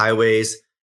do with highways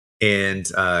and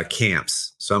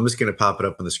camps. So I'm just going to pop it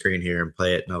up on the screen here and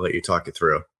play it, and I'll let you talk it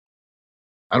through.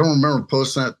 I don't remember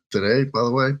posting that today, by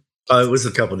the way. It was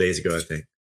a couple of days ago, I think.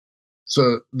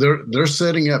 So they're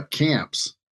setting up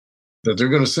camps that they're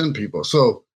going to send people.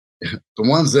 So the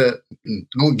ones that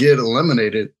don't get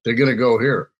eliminated, they're going to go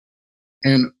here.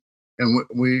 And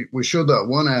we showed that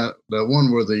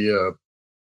one where the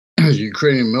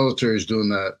Ukrainian military is doing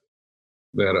that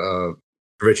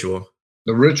ritual.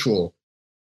 The ritual.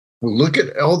 Well, look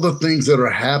at all the things that are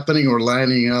happening or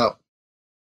lining up.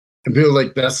 And people are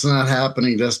like, that's not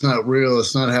happening. That's not real.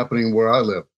 It's not happening where I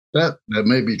live. That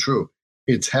may be true.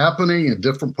 It's happening in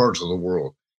different parts of the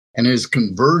world and is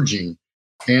converging.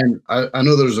 And I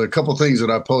know there's a couple things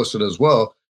that I posted as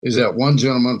well, is that one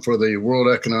gentleman for the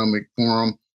World Economic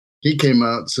Forum, he came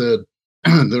out and said,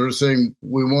 they're saying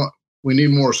we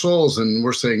need more souls. And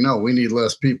we're saying, no, we need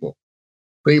less people.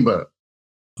 Think about it.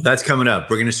 That's coming up.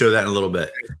 We're going to show that in a little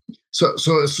bit. So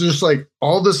it's just like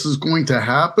all this is going to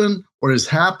happen or is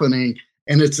happening,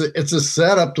 and it's a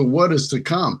setup to what is to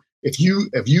come. If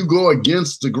you go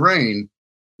against the grain,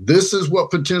 this is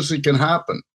what potentially can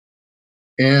happen,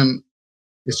 and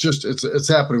it's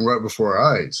happening right before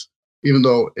our eyes, even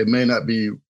though it may not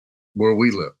be where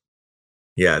we live.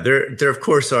 Yeah, there of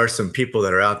course are some people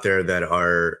that are out there that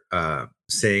are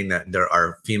saying that there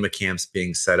are FEMA camps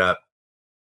being set up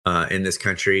in this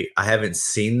country. I haven't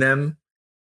seen them.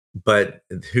 but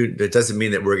it doesn't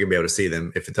mean that we're going to be able to see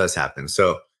them if it does happen.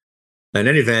 So, in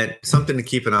any event, something to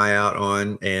keep an eye out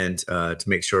on and to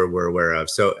make sure we're aware of.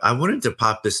 So, I wanted to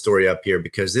pop this story up here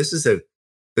because this is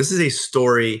a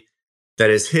story that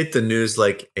has hit the news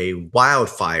like a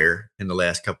wildfire in the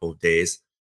last couple of days.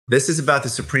 This is about the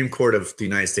Supreme Court of the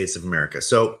United States of America.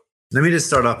 So, let me just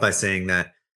start off by saying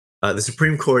that the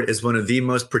Supreme Court is one of the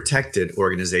most protected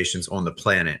organizations on the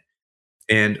planet.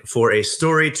 And for a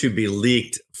story to be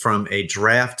leaked from a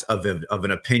draft of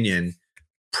an opinion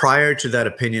prior to that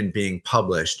opinion being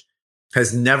published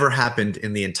has never happened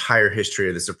in the entire history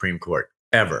of the Supreme Court,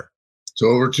 ever. So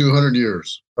over 200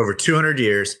 years. Over 200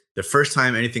 years, the first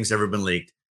time anything's ever been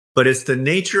leaked. But it's the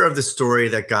nature of the story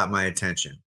that got my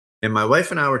attention. And my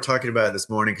wife and I were talking about it this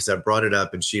morning because I brought it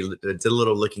up and she did a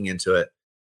little looking into it.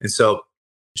 And so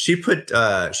she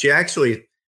actually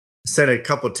sent a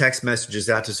couple text messages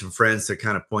out to some friends to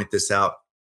kind of point this out.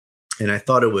 And I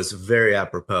thought it was very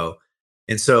apropos.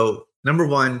 And so, number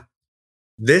one,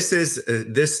 this is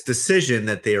this decision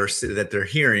that they're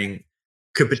hearing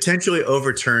could potentially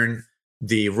overturn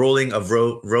the ruling of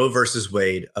Roe versus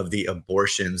Wade of the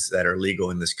abortions that are legal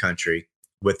in this country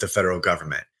with the federal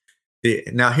government.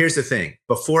 Now, here's the thing: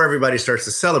 before everybody starts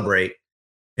to celebrate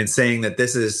and saying that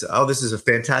this is a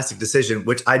fantastic decision,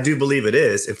 which I do believe it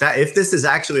is. If this is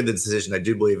actually the decision, I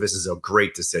do believe this is a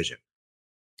great decision.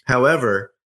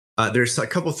 However, there's a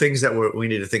couple things that we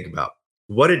need to think about.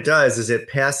 What it does is it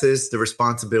passes the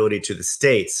responsibility to the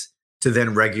states to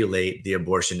then regulate the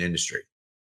abortion industry.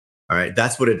 All right,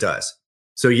 that's what it does.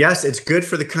 So yes, it's good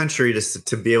for the country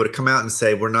to be able to come out and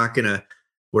say we're not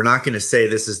gonna say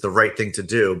this is the right thing to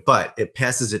do, but it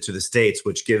passes it to the states,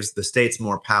 which gives the states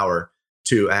more power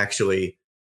to actually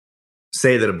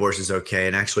say that abortion is okay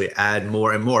and actually add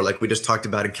more and more, like we just talked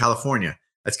about in California.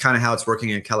 That's kind of how it's working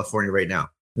in California right now.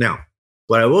 Now,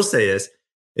 what I will say is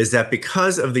that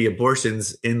because of the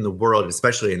abortions in the world,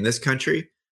 especially in this country,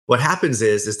 what happens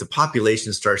is the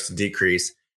population starts to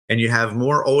decrease and you have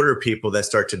more older people that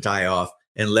start to die off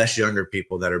and less younger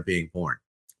people that are being born.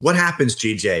 What happens,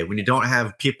 GJ, when you don't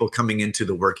have people coming into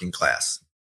the working class?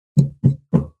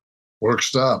 Work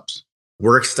stops.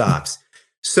 Work stops.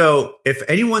 So if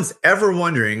anyone's ever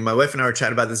wondering, my wife and I were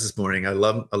chatting about this morning. I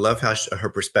love how her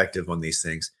perspective on these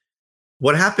things.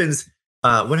 What happened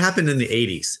in the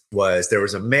 80s was there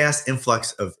was a mass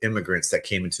influx of immigrants that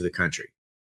came into the country.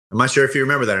 I'm not sure if you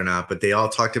remember that or not, but they all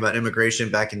talked about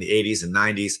immigration back in the 80s and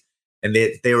 90s. And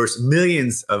there was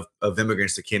millions of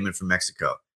immigrants that came in from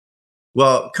Mexico.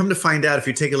 Well, come to find out, if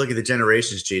you take a look at the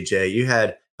generations, GJ, you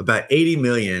had about 80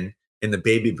 million in the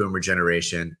baby boomer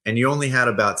generation, and you only had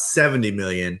about 70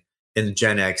 million in the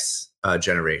Gen X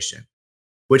generation,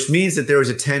 which means that there was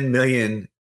a 10 million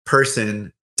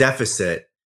person deficit.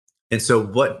 And so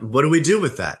what do we do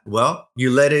with that? Well, you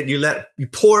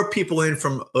pour people in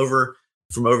from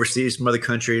overseas, from other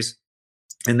countries,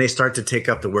 and they start to take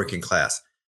up the working class.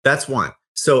 That's one.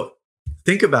 So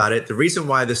think about it. The reason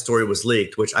why this story was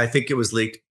leaked, which I think it was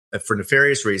leaked for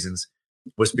nefarious reasons,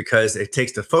 was because it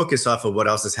takes the focus off of what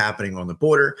else is happening on the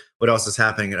border, what else is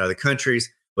happening in other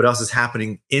countries, what else is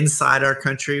happening inside our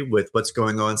country with what's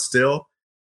going on still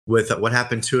with what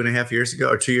happened 2.5 years ago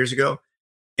or 2 years ago.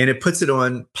 And it puts it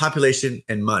on population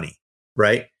and money,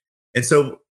 right? And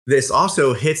so this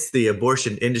also hits the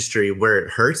abortion industry where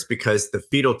it hurts because the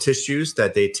fetal tissues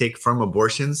that they take from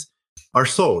abortions are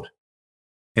sold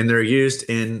and they're used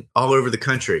in all over the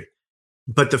country.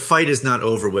 But the fight is not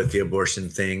over with the abortion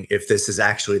thing if this is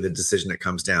actually the decision that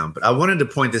comes down. But I wanted to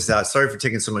point this out. Sorry for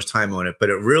taking so much time on it, but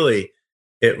it really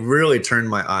turned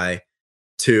my eye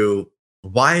to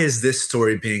why is this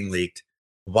story being leaked?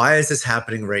 Why is this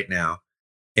happening right now?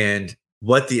 And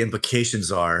what the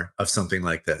implications are of something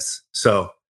like this.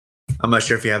 So I'm not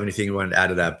sure if you have anything you wanted to add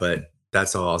to that, but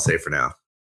that's all I'll say for now.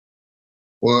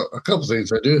 Well, a couple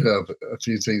things. I do have a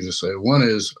few things to say. One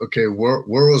is, okay, where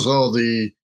was all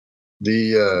the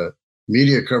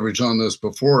media coverage on this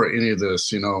before any of this,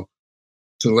 to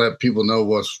let people know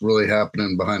what's really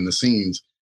happening behind the scenes,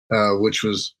 which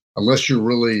was, unless you're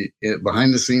really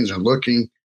behind the scenes and looking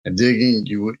and digging,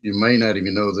 you may not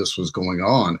even know this was going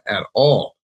on at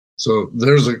all. So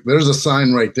there's a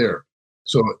sign right there.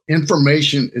 So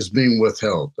information is being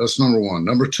withheld. That's number one.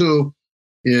 Number two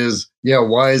is,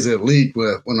 why is it leaked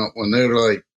when they're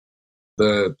like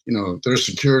their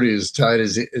security is tight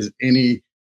as any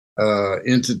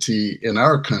entity in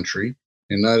our country,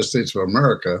 United States of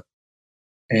America.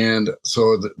 And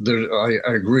so I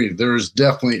agree. There's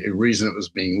definitely a reason it was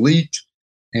being leaked.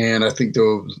 And I think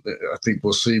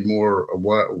we'll see more of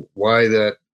why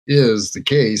that is the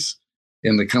case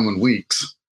in the coming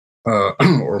weeks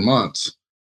or months.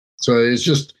 So it's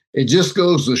just, it just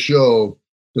goes to show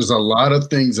there's a lot of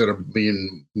things that are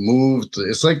being moved.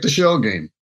 It's like the shell game,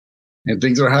 and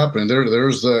things are happening.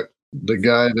 There's the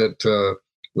guy that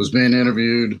was being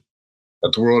interviewed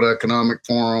at the World Economic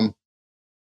Forum,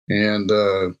 and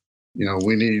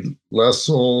we need less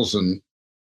souls. And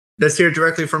let's hear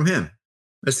directly from him.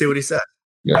 Let's see what he said.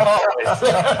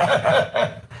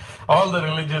 Yeah. All the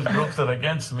religious groups are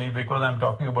against me because I'm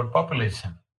talking about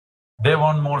population. They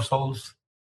want more souls.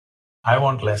 I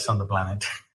want less on the planet.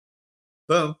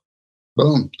 Boom.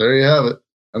 Boom. There you have it.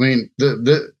 I mean,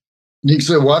 you can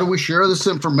say, why do we share this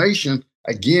information?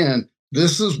 Again,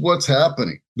 this is what's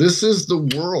happening. This is the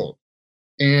world.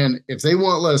 And if they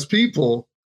want less people,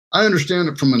 I understand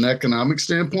it from an economic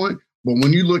standpoint. But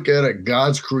when you look at it,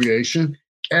 God's creation,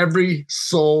 every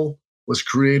soul was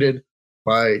created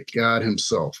by God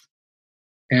himself.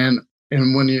 And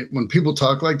when people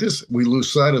talk like this, we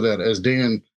lose sight of that, as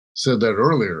Dan said that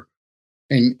earlier.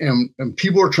 And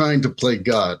people are trying to play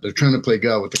God. They're trying to play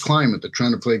God with the climate. They're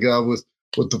trying to play God with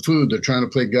the food. They're trying to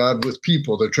play God with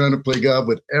people. They're trying to play God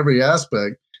with every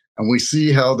aspect. And we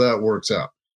see how that works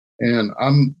out. And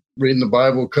I'm reading the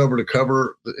Bible cover to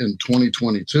cover in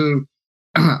 2022.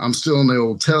 I'm still in the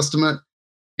Old Testament.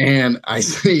 And I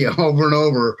see over and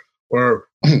over where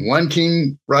one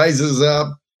king rises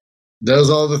up, does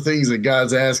all the things that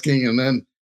God's asking, and then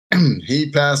he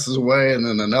passes away, and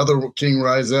then another king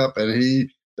rises up and he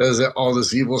does all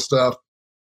this evil stuff.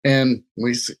 And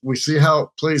we see how it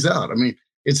plays out. I mean,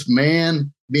 it's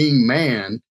man being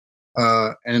man.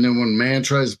 And then when man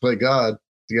tries to play God,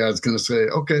 God's going to say,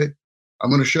 okay, I'm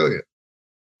going to show you.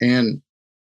 And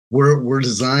we're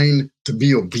designed to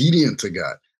be obedient to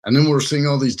God. And then we're seeing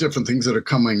all these different things that are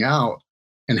coming out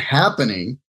and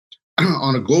happening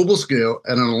on a global scale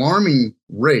at an alarming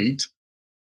rate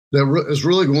that is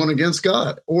really going against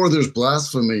God, or there's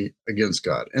blasphemy against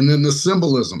God. And then the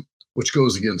symbolism, which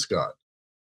goes against God.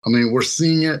 I mean, we're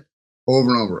seeing it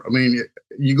over and over. I mean,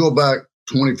 you go back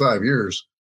 25 years,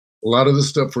 a lot of the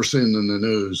stuff we're seeing in the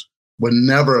news would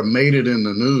never have made it in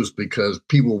the news because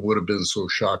people would have been so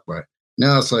shocked by it.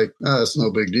 Now it's like, it's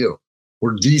no big deal.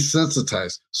 We're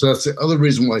desensitized. So that's the other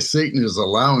reason why Satan is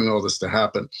allowing all this to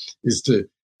happen, is to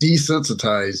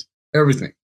desensitize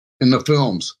everything in the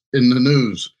films, in the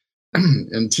news,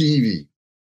 and TV.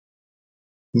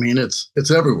 I mean, it's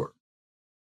everywhere.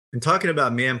 And talking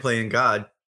about man playing God,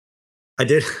 I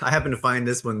happened to find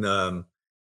this one.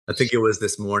 I think it was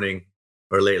this morning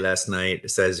or late last night. It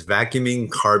says vacuuming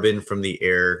carbon from the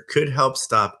air could help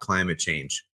stop climate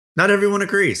change. Not everyone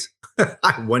agrees.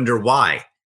 I wonder why.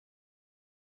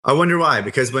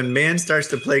 Because when man starts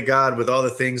to play God with all the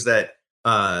things that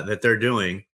they're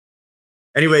doing.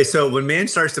 Anyway, so when man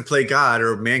starts to play God,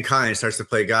 or mankind starts to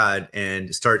play God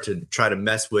and start to try to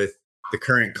mess with the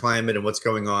current climate and what's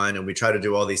going on, and we try to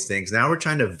do all these things, now we're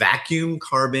trying to vacuum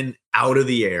carbon out of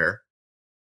the air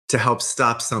to help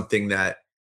stop something that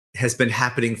has been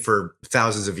happening for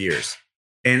thousands of years,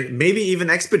 and maybe even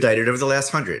expedited over the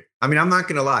last 100. I mean, I'm not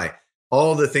going to lie.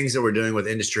 All the things that we're doing with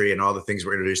industry and all the things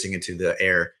we're introducing into the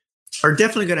air are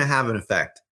definitely going to have an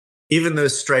effect. Even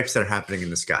those stripes that are happening in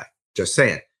the sky, just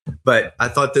saying. But I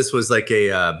thought this was like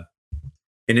an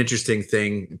interesting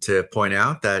thing to point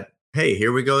out that, hey,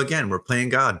 here we go again. We're playing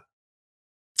God.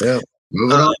 Yeah.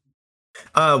 Moving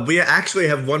on. We actually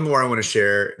have one more I want to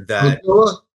share. That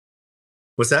Coachella?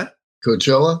 What's that?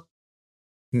 Coachella?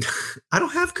 I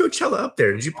don't have Coachella up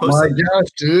there. Did you post? Oh my it?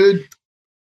 gosh, dude.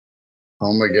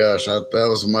 Oh my gosh. That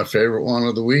was my favorite one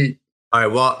of the week. All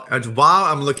right. Well, while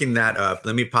I'm looking that up,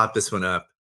 let me pop this one up.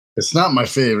 It's not my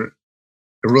favorite.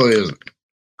 It really isn't.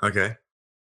 Okay.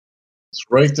 It's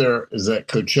right there. Is at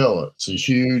Coachella. It's a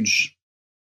huge.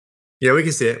 Yeah, we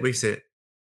can see it.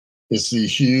 It's the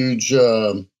huge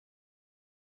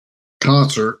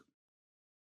concert.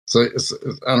 So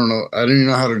I don't know. I don't even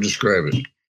know how to describe it.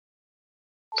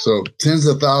 So tens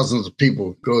of thousands of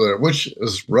people go there, which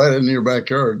is right in your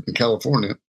backyard in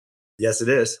California. Yes, it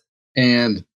is.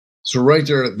 And so right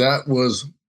there, that was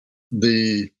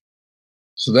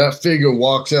so that figure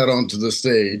walks out onto the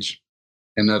stage,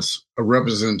 and that's a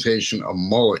representation of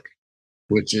Moloch,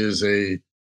 which is a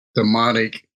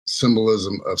demonic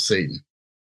symbolism of Satan.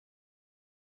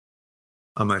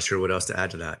 I'm not sure what else to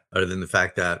add to that, other than the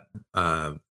fact that.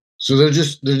 So they're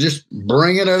just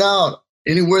bringing it out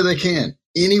anywhere they can.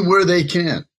 Anywhere they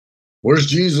can. Where's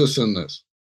Jesus in this?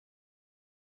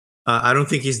 I don't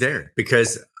think he's there,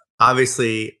 because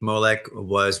obviously Molech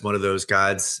was one of those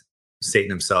gods, Satan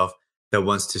himself, that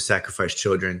wants to sacrifice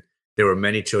children. There were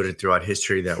many children throughout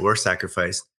history that were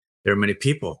sacrificed. There were many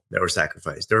people that were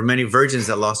sacrificed. There were many virgins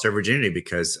that lost their virginity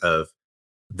because of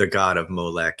the god of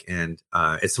Molech. And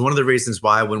it's one of the reasons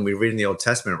why when we read in the Old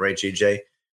Testament, right, GJ,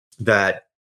 that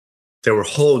there were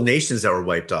whole nations that were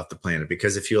wiped off the planet,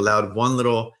 because if you allowed one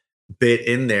little bit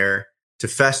in there to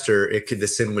fester, the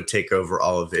sin would take over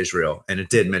all of Israel. And it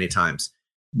did many times.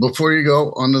 Before you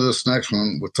go on to this next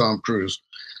one with Tom Cruise.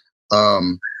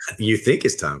 You think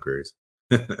it's Tom Cruise.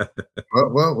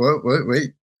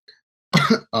 Wait.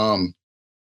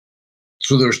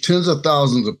 So there's tens of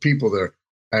thousands of people there.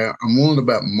 I'm willing to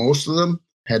bet most of them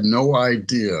had no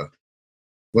idea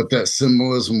what that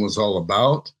symbolism was all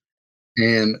about.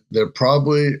 And they're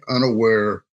probably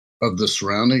unaware of the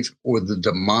surroundings or the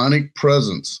demonic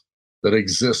presence that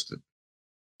existed.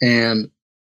 And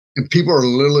people are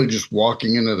literally just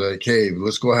walking into the cave.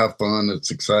 Let's go have fun.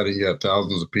 It's exciting. You have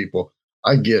thousands of people.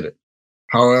 I get it.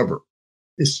 However,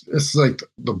 it's like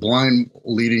the blind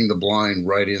leading the blind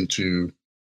right into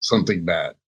something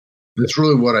bad. That's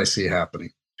really what I see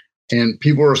happening. And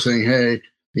people are saying, hey,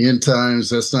 the end times,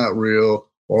 that's not real.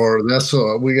 Or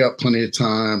we got plenty of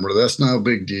time, or that's not a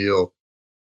big deal.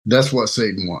 That's what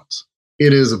Satan wants.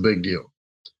 It is a big deal.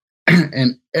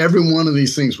 And every one of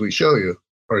these things we show you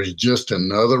are just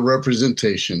another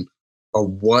representation of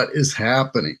what is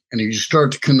happening. And if you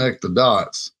start to connect the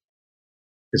dots,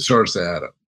 it starts to add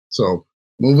up. So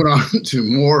moving on to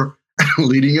more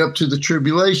leading up to the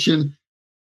tribulation.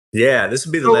 Yeah, this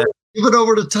would be the last. Give it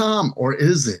over to Tom, or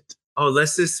is it? Oh,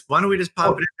 why don't we just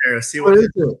pop it in there and see what is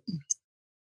it?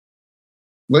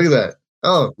 Look at that.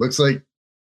 Oh, looks like,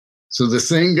 so the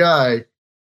same guy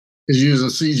is using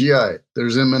CGI.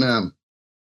 There's Eminem.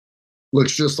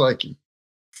 Looks just like him.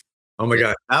 Oh my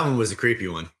God. That one was a creepy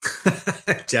one.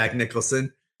 Jack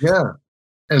Nicholson. Yeah.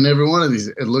 And every one of these,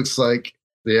 it looks like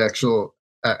the actual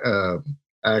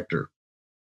actor.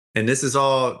 And this is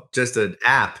all just an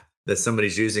app that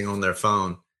somebody's using on their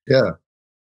phone. Yeah.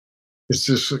 It's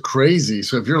just crazy.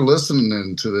 So if you're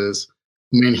listening to this,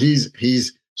 I mean,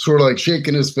 he's sort of like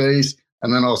shaking his face,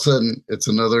 and then all of a sudden it's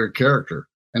another character.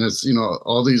 And it's,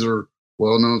 all these are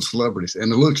well-known celebrities,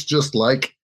 and it looks just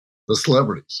like the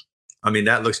celebrities. I mean,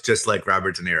 that looks just like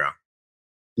Robert De Niro.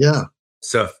 Yeah.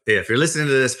 So if you're listening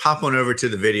to this, pop on over to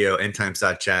the video,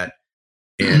 endtimes.chat,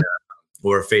 and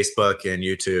or Facebook and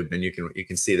YouTube, and you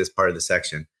can see this part of the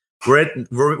section.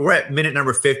 We're at minute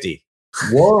number 50.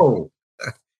 Whoa.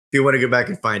 If you want to go back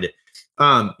and find it.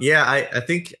 Yeah, I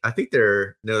think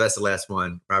that's the last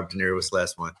one. Robert De Niro was the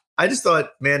last one. I just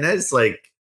thought, man, that's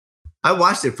like, I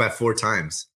watched it 4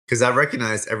 times because I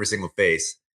recognized every single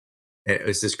face. It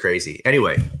was just crazy.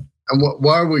 Anyway. And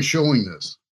why are we showing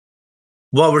this?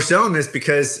 Well, we're showing this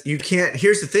because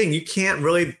here's the thing, you can't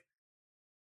really,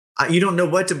 you don't know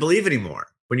what to believe anymore.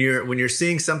 When you're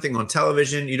seeing something on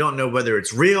television, you don't know whether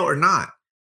it's real or not.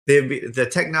 The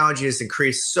technology has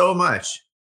increased so much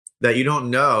that you don't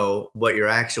know what you're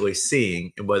actually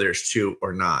seeing and whether it's true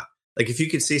or not. Like if you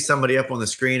could see somebody up on the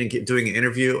screen and doing an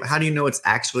interview, how do you know it's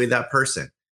actually that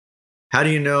person? How do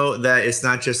you know that it's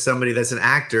not just somebody that's an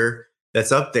actor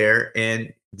that's up there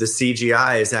and the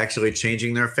CGI is actually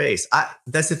changing their face?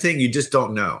 That's the thing, you just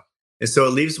don't know. And so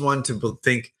it leaves one to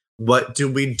think, what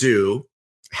do we do?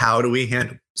 How do we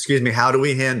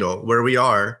handle where we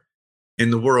are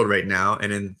in the world right now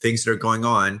and in things that are going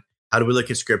on? How do we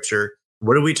look at scripture?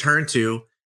 What do we turn to?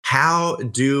 How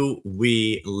do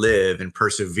we live and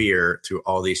persevere through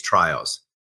all these trials?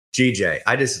 GJ,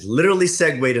 I just literally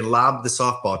segued and lobbed the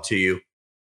softball to you.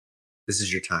 This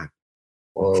is your time.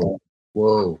 Whoa.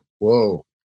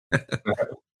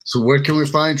 So where can we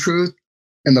find truth?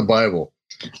 In the Bible.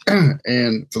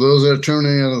 And for those that are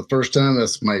tuning in the first time,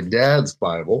 that's my dad's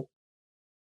Bible.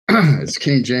 It's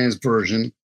King James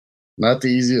Version, not the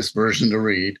easiest version to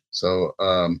read. So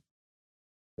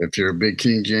if you're a big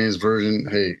King James Version,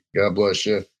 hey, God bless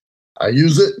you. I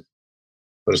use it,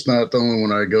 but it's not the only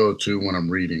one I go to when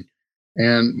I'm reading.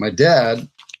 And my dad,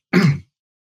 and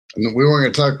we weren't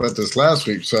going to talk about this last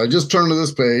week, so I just turned to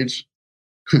this page.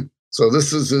 So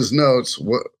this is his notes.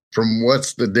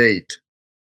 What's the date?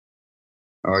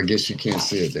 Oh, I guess you can't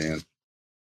see it, Dan.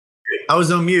 I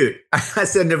was on mute. I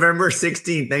said November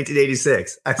 16th,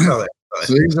 1986. I saw that.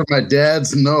 So these are my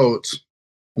dad's notes,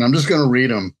 and I'm just going to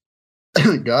read them.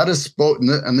 God has spoken,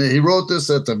 and he wrote this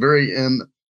at the very end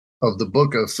of the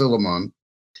book of Philemon.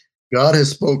 God has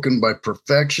spoken by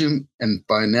perfection and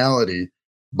finality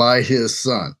by his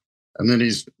Son. And then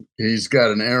he's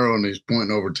got an arrow and he's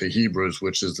pointing over to Hebrews,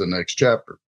 which is the next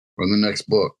chapter or the next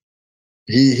book.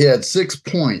 He had 6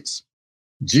 points.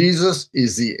 Jesus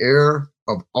is the heir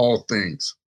of all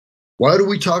things. Why do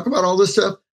we talk about all this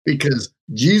stuff? Because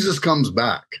Jesus comes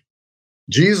back.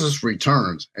 Jesus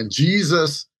returns, and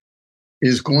Jesus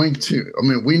is going to,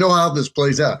 we know how this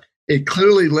plays out. it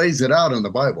clearly lays it out in the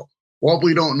Bible. What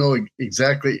we don't know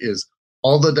exactly is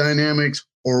all the dynamics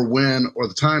or when or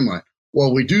the timeline.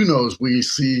 What we do know is we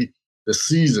see the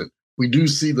season. We do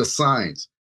see the signs.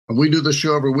 And we do the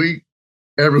show every week.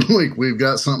 Every week we've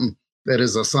got something that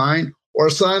is a sign or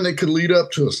a sign that could lead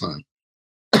up to a sign.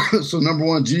 So number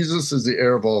one, Jesus is the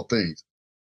heir of all things.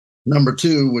 Number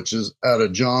two, which is out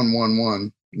of John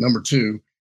 1:1. Number two,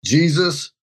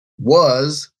 Jesus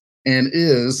was and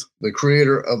is the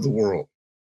creator of the world.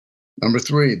 Number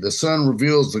three, the Son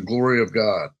reveals the glory of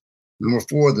God. Number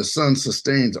four, the Son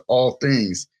sustains all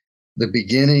things, the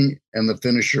beginning and the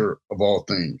finisher of all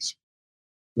things.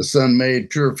 The Son made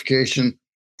purification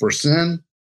for sin,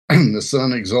 and the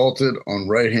Son exalted on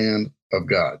right hand of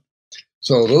God.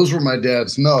 So those were my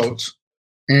dad's notes,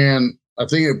 and I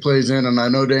think it plays in. And I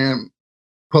know Dan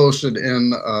posted in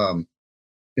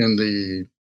the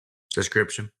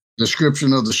description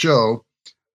of the show.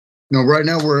 You know, right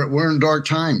now we're in dark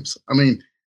times. I mean,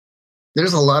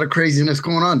 there's a lot of craziness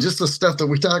going on. Just the stuff that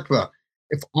we talked about.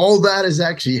 If all that is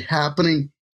actually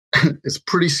happening, it's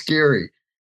pretty scary.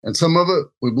 And some of it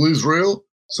we believe is real.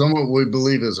 Some of it we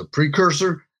believe is a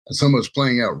precursor, and some of it's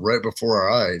playing out right before our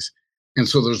eyes. And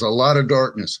so there's a lot of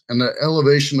darkness, and the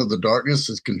elevation of the darkness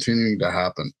is continuing to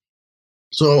happen.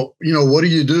 So, you know, what do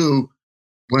you do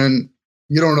when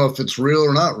you don't know if it's real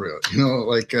or not real? You know,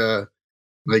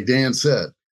 like Dan said,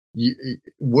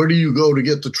 where do you go to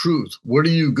get the truth? Where do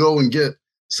you go and get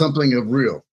something of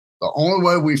real? The only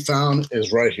way we found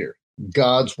is right here,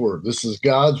 God's word. This is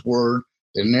God's word,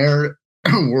 the inerrant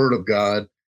word of God,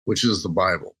 which is the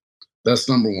Bible. That's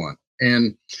number one.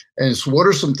 And so what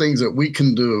are some things that we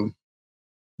can do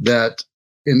that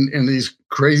in these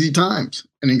crazy times?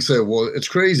 And you can say, well, it's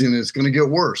crazy and it's going to get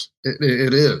worse.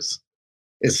 It is.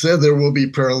 It said there will be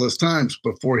perilous times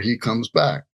before he comes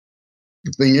back.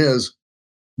 The thing is,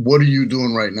 what are you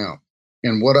doing right now?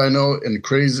 And what I know in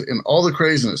all the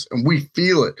craziness, and we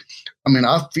feel it. I mean,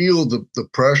 I feel the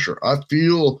pressure. I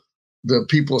feel the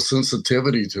people's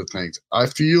sensitivity to things. I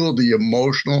feel the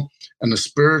emotional and the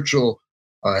spiritual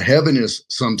heaviness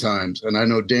sometimes. And I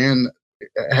know Dan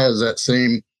has that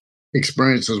same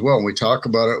experience as well. We talk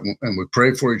about it and we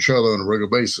pray for each other on a regular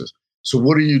basis. So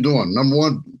what are you doing? Number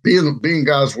one, being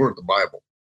God's word, the Bible.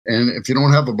 And if you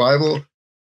don't have a Bible,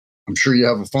 I'm sure you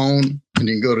have a phone, and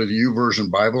you can go to the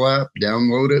YouVersion Bible app,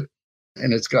 download it,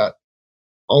 and it's got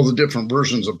all the different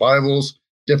versions of Bibles,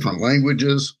 different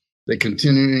languages. They're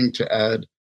continuing to add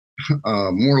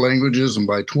more languages, and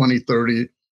by 2030,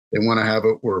 they want to have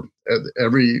it where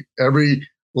every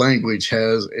language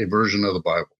has a version of the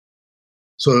Bible.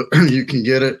 So you can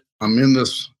get it. I'm in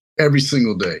this every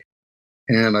single day,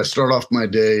 and I start off my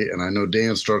day, and I know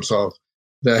Dan starts off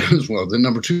that as well. Then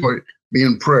number two, be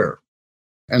in prayer.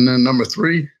 And then number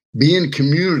three, be in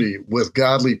community with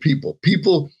godly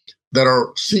people that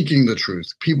are seeking the truth,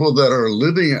 people that are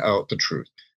living out the truth.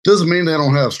 Doesn't mean they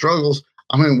don't have struggles.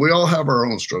 I mean, we all have our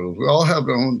own struggles. We all have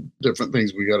our own different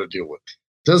things we got to deal with.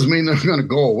 Doesn't mean they're going to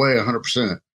go away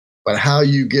 100%, but how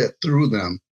you get through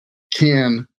them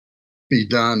can be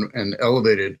done and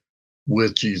elevated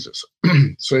with Jesus.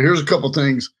 So here's a couple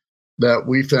things that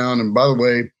we found. And by the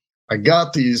way, I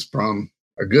got these from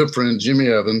a good friend, Jimmy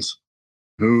Evans,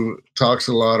 who talks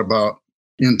a lot about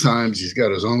end times. He's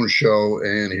got his own show,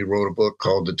 and he wrote a book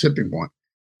called The Tipping Point.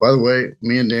 By the way,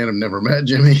 me and Dan have never met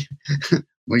Jimmy.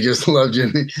 We just love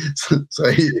Jimmy.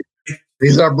 So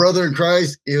he's our brother in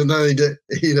Christ, even though he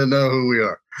doesn't know who we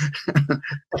are.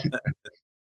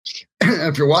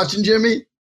 If you're watching, Jimmy,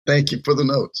 thank you for the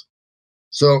notes.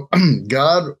 So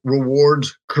God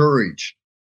rewards courage.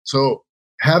 So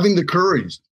having the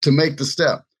courage to make the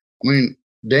step. I mean,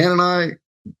 Dan and I,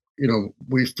 you know,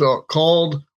 we felt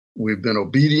called. We've been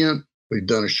obedient. We've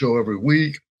done a show every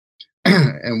week.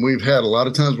 And we've had a lot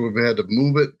of times we've had to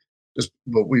move it,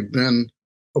 but we've been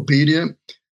obedient,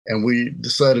 and we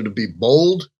decided to be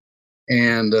bold.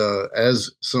 And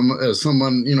as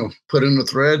someone, you know, put in the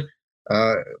thread,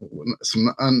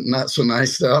 some not so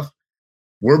nice stuff,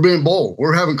 we're being bold.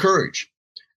 We're having courage.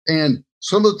 And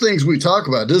some of the things we talk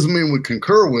about doesn't mean we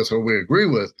concur with or we agree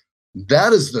with.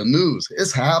 That is the news.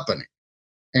 It's happening.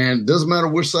 And it doesn't matter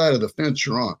which side of the fence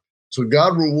you're on. So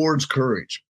God rewards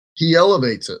courage. He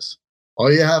elevates us.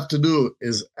 All you have to do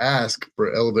is ask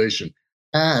for elevation.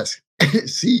 Ask,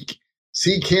 seek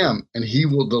him, and he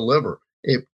will deliver.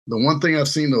 The one thing I've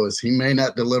seen, though, is he may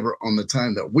not deliver on the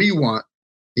time that we want.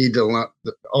 He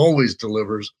always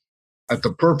delivers at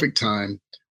the perfect time,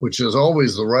 which is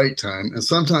always the right time. And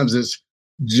sometimes it's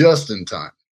just in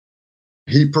time.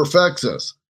 He perfects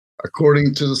us.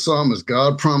 According to the psalmist,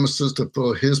 God promises to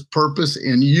fulfill his purpose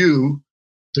in you,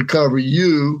 to cover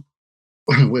you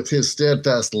with his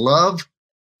steadfast love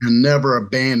and never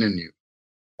abandon you.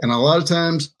 And a lot of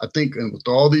times, I think with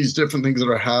all these different things that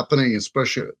are happening,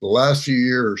 especially the last few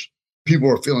years, people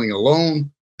are feeling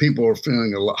alone. People are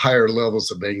feeling higher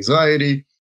levels of anxiety,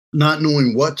 not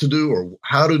knowing what to do or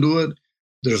how to do it.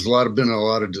 There's been a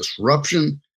lot of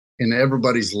disruption in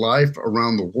everybody's life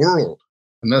around the world.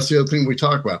 And that's the other thing we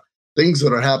talk about. Things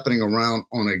that are happening around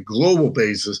on a global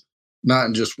basis, not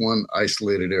in just one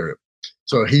isolated area.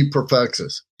 So he perfects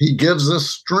us. He gives us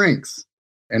strength.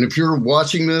 And if you're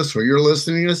watching this or you're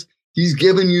listening to this, he's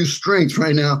giving you strength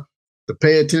right now to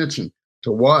pay attention,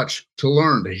 to watch, to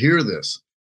learn, to hear this.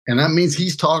 And that means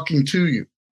he's talking to you.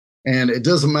 And it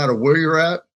doesn't matter where you're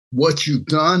at, what you've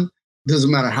done, it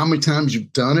doesn't matter how many times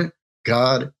you've done it,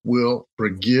 God will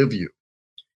forgive you.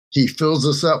 He fills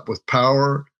us up with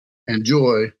power and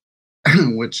joy,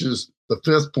 which is the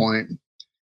fifth point.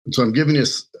 So I'm giving you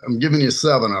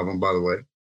 7 of them, by the way.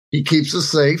 He keeps us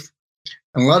safe.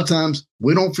 And a lot of times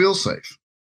we don't feel safe.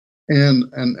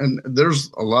 And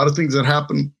there's a lot of things that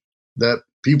happen that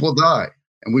people die.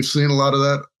 And we've seen a lot of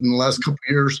that in the last couple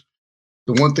of years.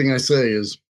 The one thing I say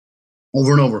is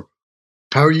over and over,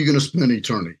 how are you going to spend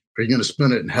eternity? Are you going to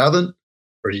spend it in heaven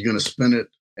or are you going to spend it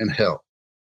in hell?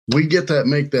 We get that,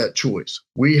 make that choice.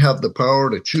 We have the power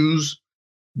to choose.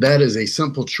 That is a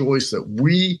simple choice that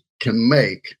we can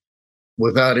make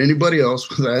without anybody else,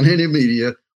 without any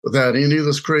media, without any of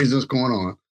this craziness going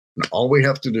on. And all we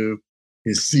have to do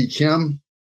is seek him,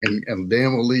 and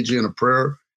Dan will lead you in a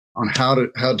prayer on how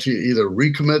to either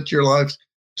recommit your life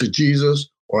to Jesus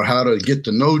or how to get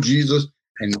to know Jesus,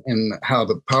 and how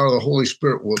the power of the Holy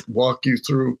Spirit will walk you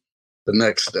through the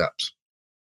next steps.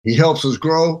 He helps us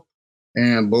grow.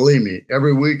 And believe me,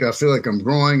 every week I feel like I'm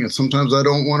growing, and sometimes I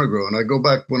don't want to grow. And I go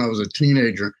back when I was a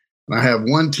teenager, and I have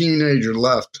one teenager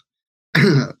left,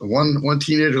 one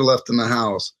teenager left in the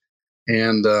house,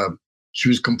 and she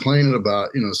was complaining about,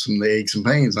 some of the aches and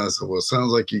pains. And I said, well, it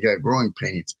sounds like you got growing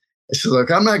pains. And she's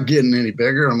like, I'm not getting any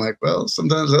bigger. I'm like, well,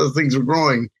 sometimes other things are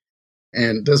growing,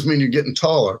 and it doesn't mean you're getting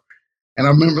taller. And I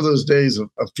remember those days of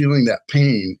feeling that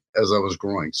pain as I was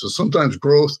growing. So sometimes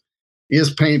growth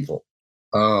is painful.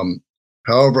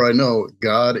 However, I know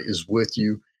God is with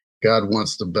you. God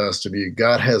wants the best of you.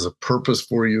 God has a purpose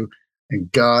for you,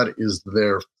 and God is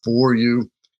there for you.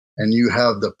 And you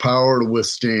have the power to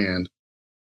withstand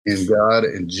in God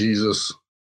and Jesus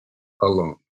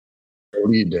alone.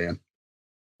 What do you, Dan?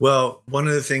 Well, one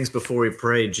of the things before we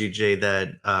pray, GJ,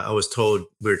 that I was told,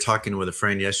 we were talking with a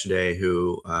friend yesterday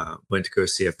who went to go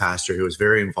see a pastor who was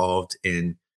very involved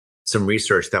in some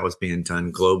research that was being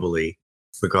done globally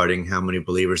regarding how many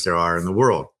believers there are in the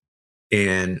world.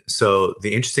 And so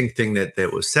the interesting thing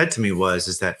that was said to me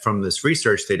is that from this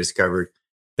research, they discovered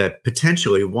that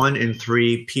potentially 1 in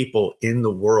 3 people in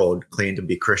the world claim to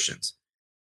be Christians,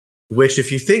 which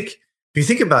if you think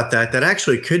about that, that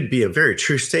actually could be a very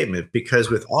true statement,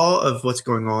 because with all of what's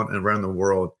going on around the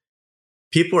world,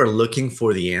 people are looking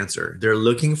for the answer. They're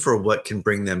looking for what can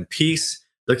bring them peace,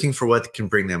 looking for what can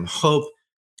bring them hope.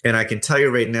 And I can tell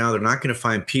you right now, they're not going to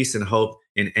find peace and hope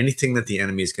in anything that the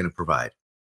enemy is going to provide.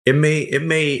 It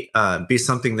may be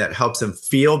something that helps them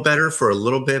feel better for a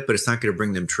little bit, but it's not going to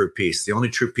bring them true peace. The only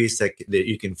true peace that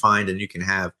you can find and you can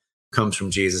have comes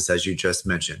from Jesus, as you just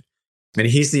mentioned. And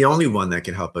he's the only one that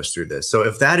can help us through this. So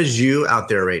if that is you out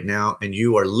there right now and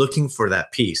you are looking for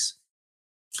that peace,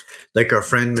 like our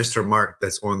friend, Mr. Mark,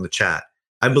 that's on the chat,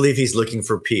 I believe he's looking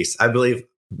for peace. I believe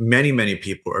many, many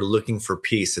people are looking for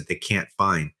peace that they can't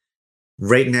find.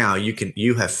 Right now,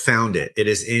 you have found it. It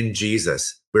is in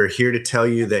Jesus. We're here to tell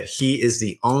you that he is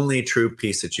the only true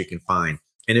peace that you can find.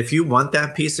 And if you want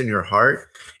that peace in your heart,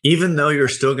 even though you're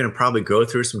still going to probably go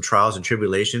through some trials and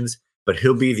tribulations, but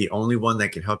he'll be the only one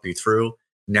that can help you through,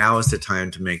 now is the time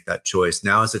to make that choice.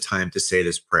 Now is the time to say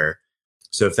this prayer.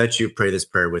 So if that's you, pray this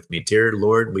prayer with me. Dear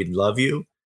Lord, we love you.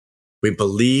 We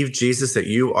believe, Jesus, that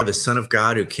you are the Son of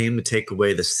God who came to take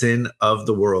away the sin of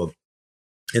the world,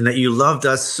 and that you loved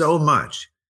us so much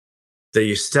that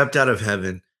you stepped out of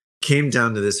heaven, came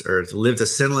down to this earth, lived a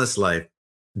sinless life,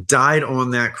 died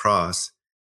on that cross,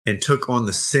 and took on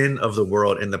the sin of the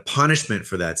world and the punishment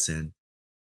for that sin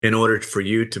in order for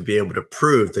you to be able to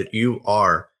prove that you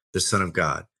are the Son of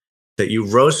God, that you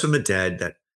rose from the dead,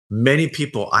 that many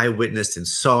people eyewitnessed and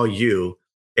saw you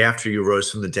after you rose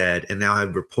from the dead, and now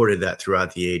have reported that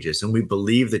throughout the ages. And we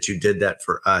believe that you did that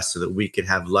for us so that we could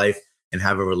have life and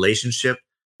have a relationship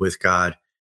with God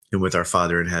and with our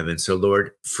Father in heaven. So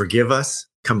Lord, forgive us,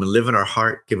 come and live in our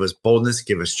heart, give us boldness,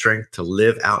 give us strength to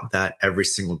live out that every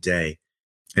single day.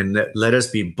 And let us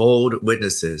be bold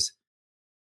witnesses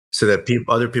so that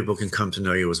other people can come to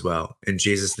know you as well. In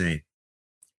Jesus' name,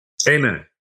 Amen.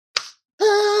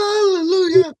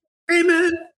 Hallelujah.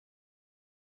 Amen.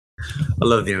 I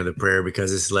love the end of the prayer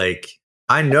because it's like,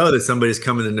 I know that somebody's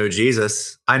coming to know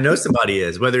Jesus. I know somebody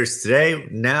is, whether it's today,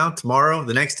 now, tomorrow,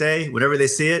 the next day, whenever they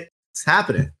see it, it's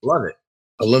happening. Love it.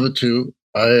 I love it too.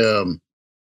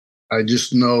 I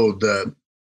just know that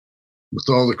with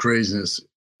all the craziness,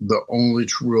 the only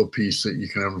real peace that you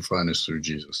can ever find is through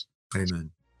Jesus. Amen.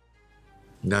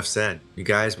 Enough said. You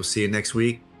guys, we'll see you next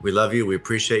week. We love you. We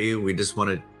appreciate you. We just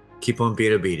want to keep on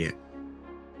being obedient.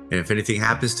 And if anything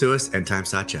happens to us,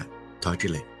 endtimes.chat. Talk to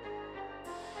you later.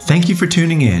 Thank you for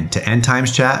tuning in to End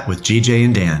Times Chat with GJ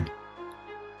and Dan.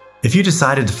 If you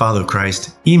decided to follow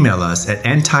Christ, email us at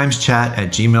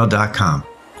endtimeschat@gmail.com.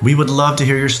 We would love to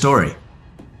hear your story.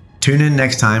 Tune in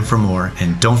next time for more,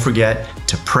 and don't forget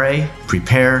to pray,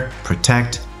 prepare,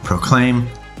 protect, proclaim,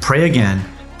 pray again,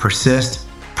 persist,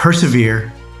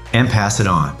 persevere, and pass it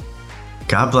on.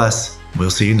 God bless.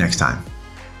 We'll see you next time.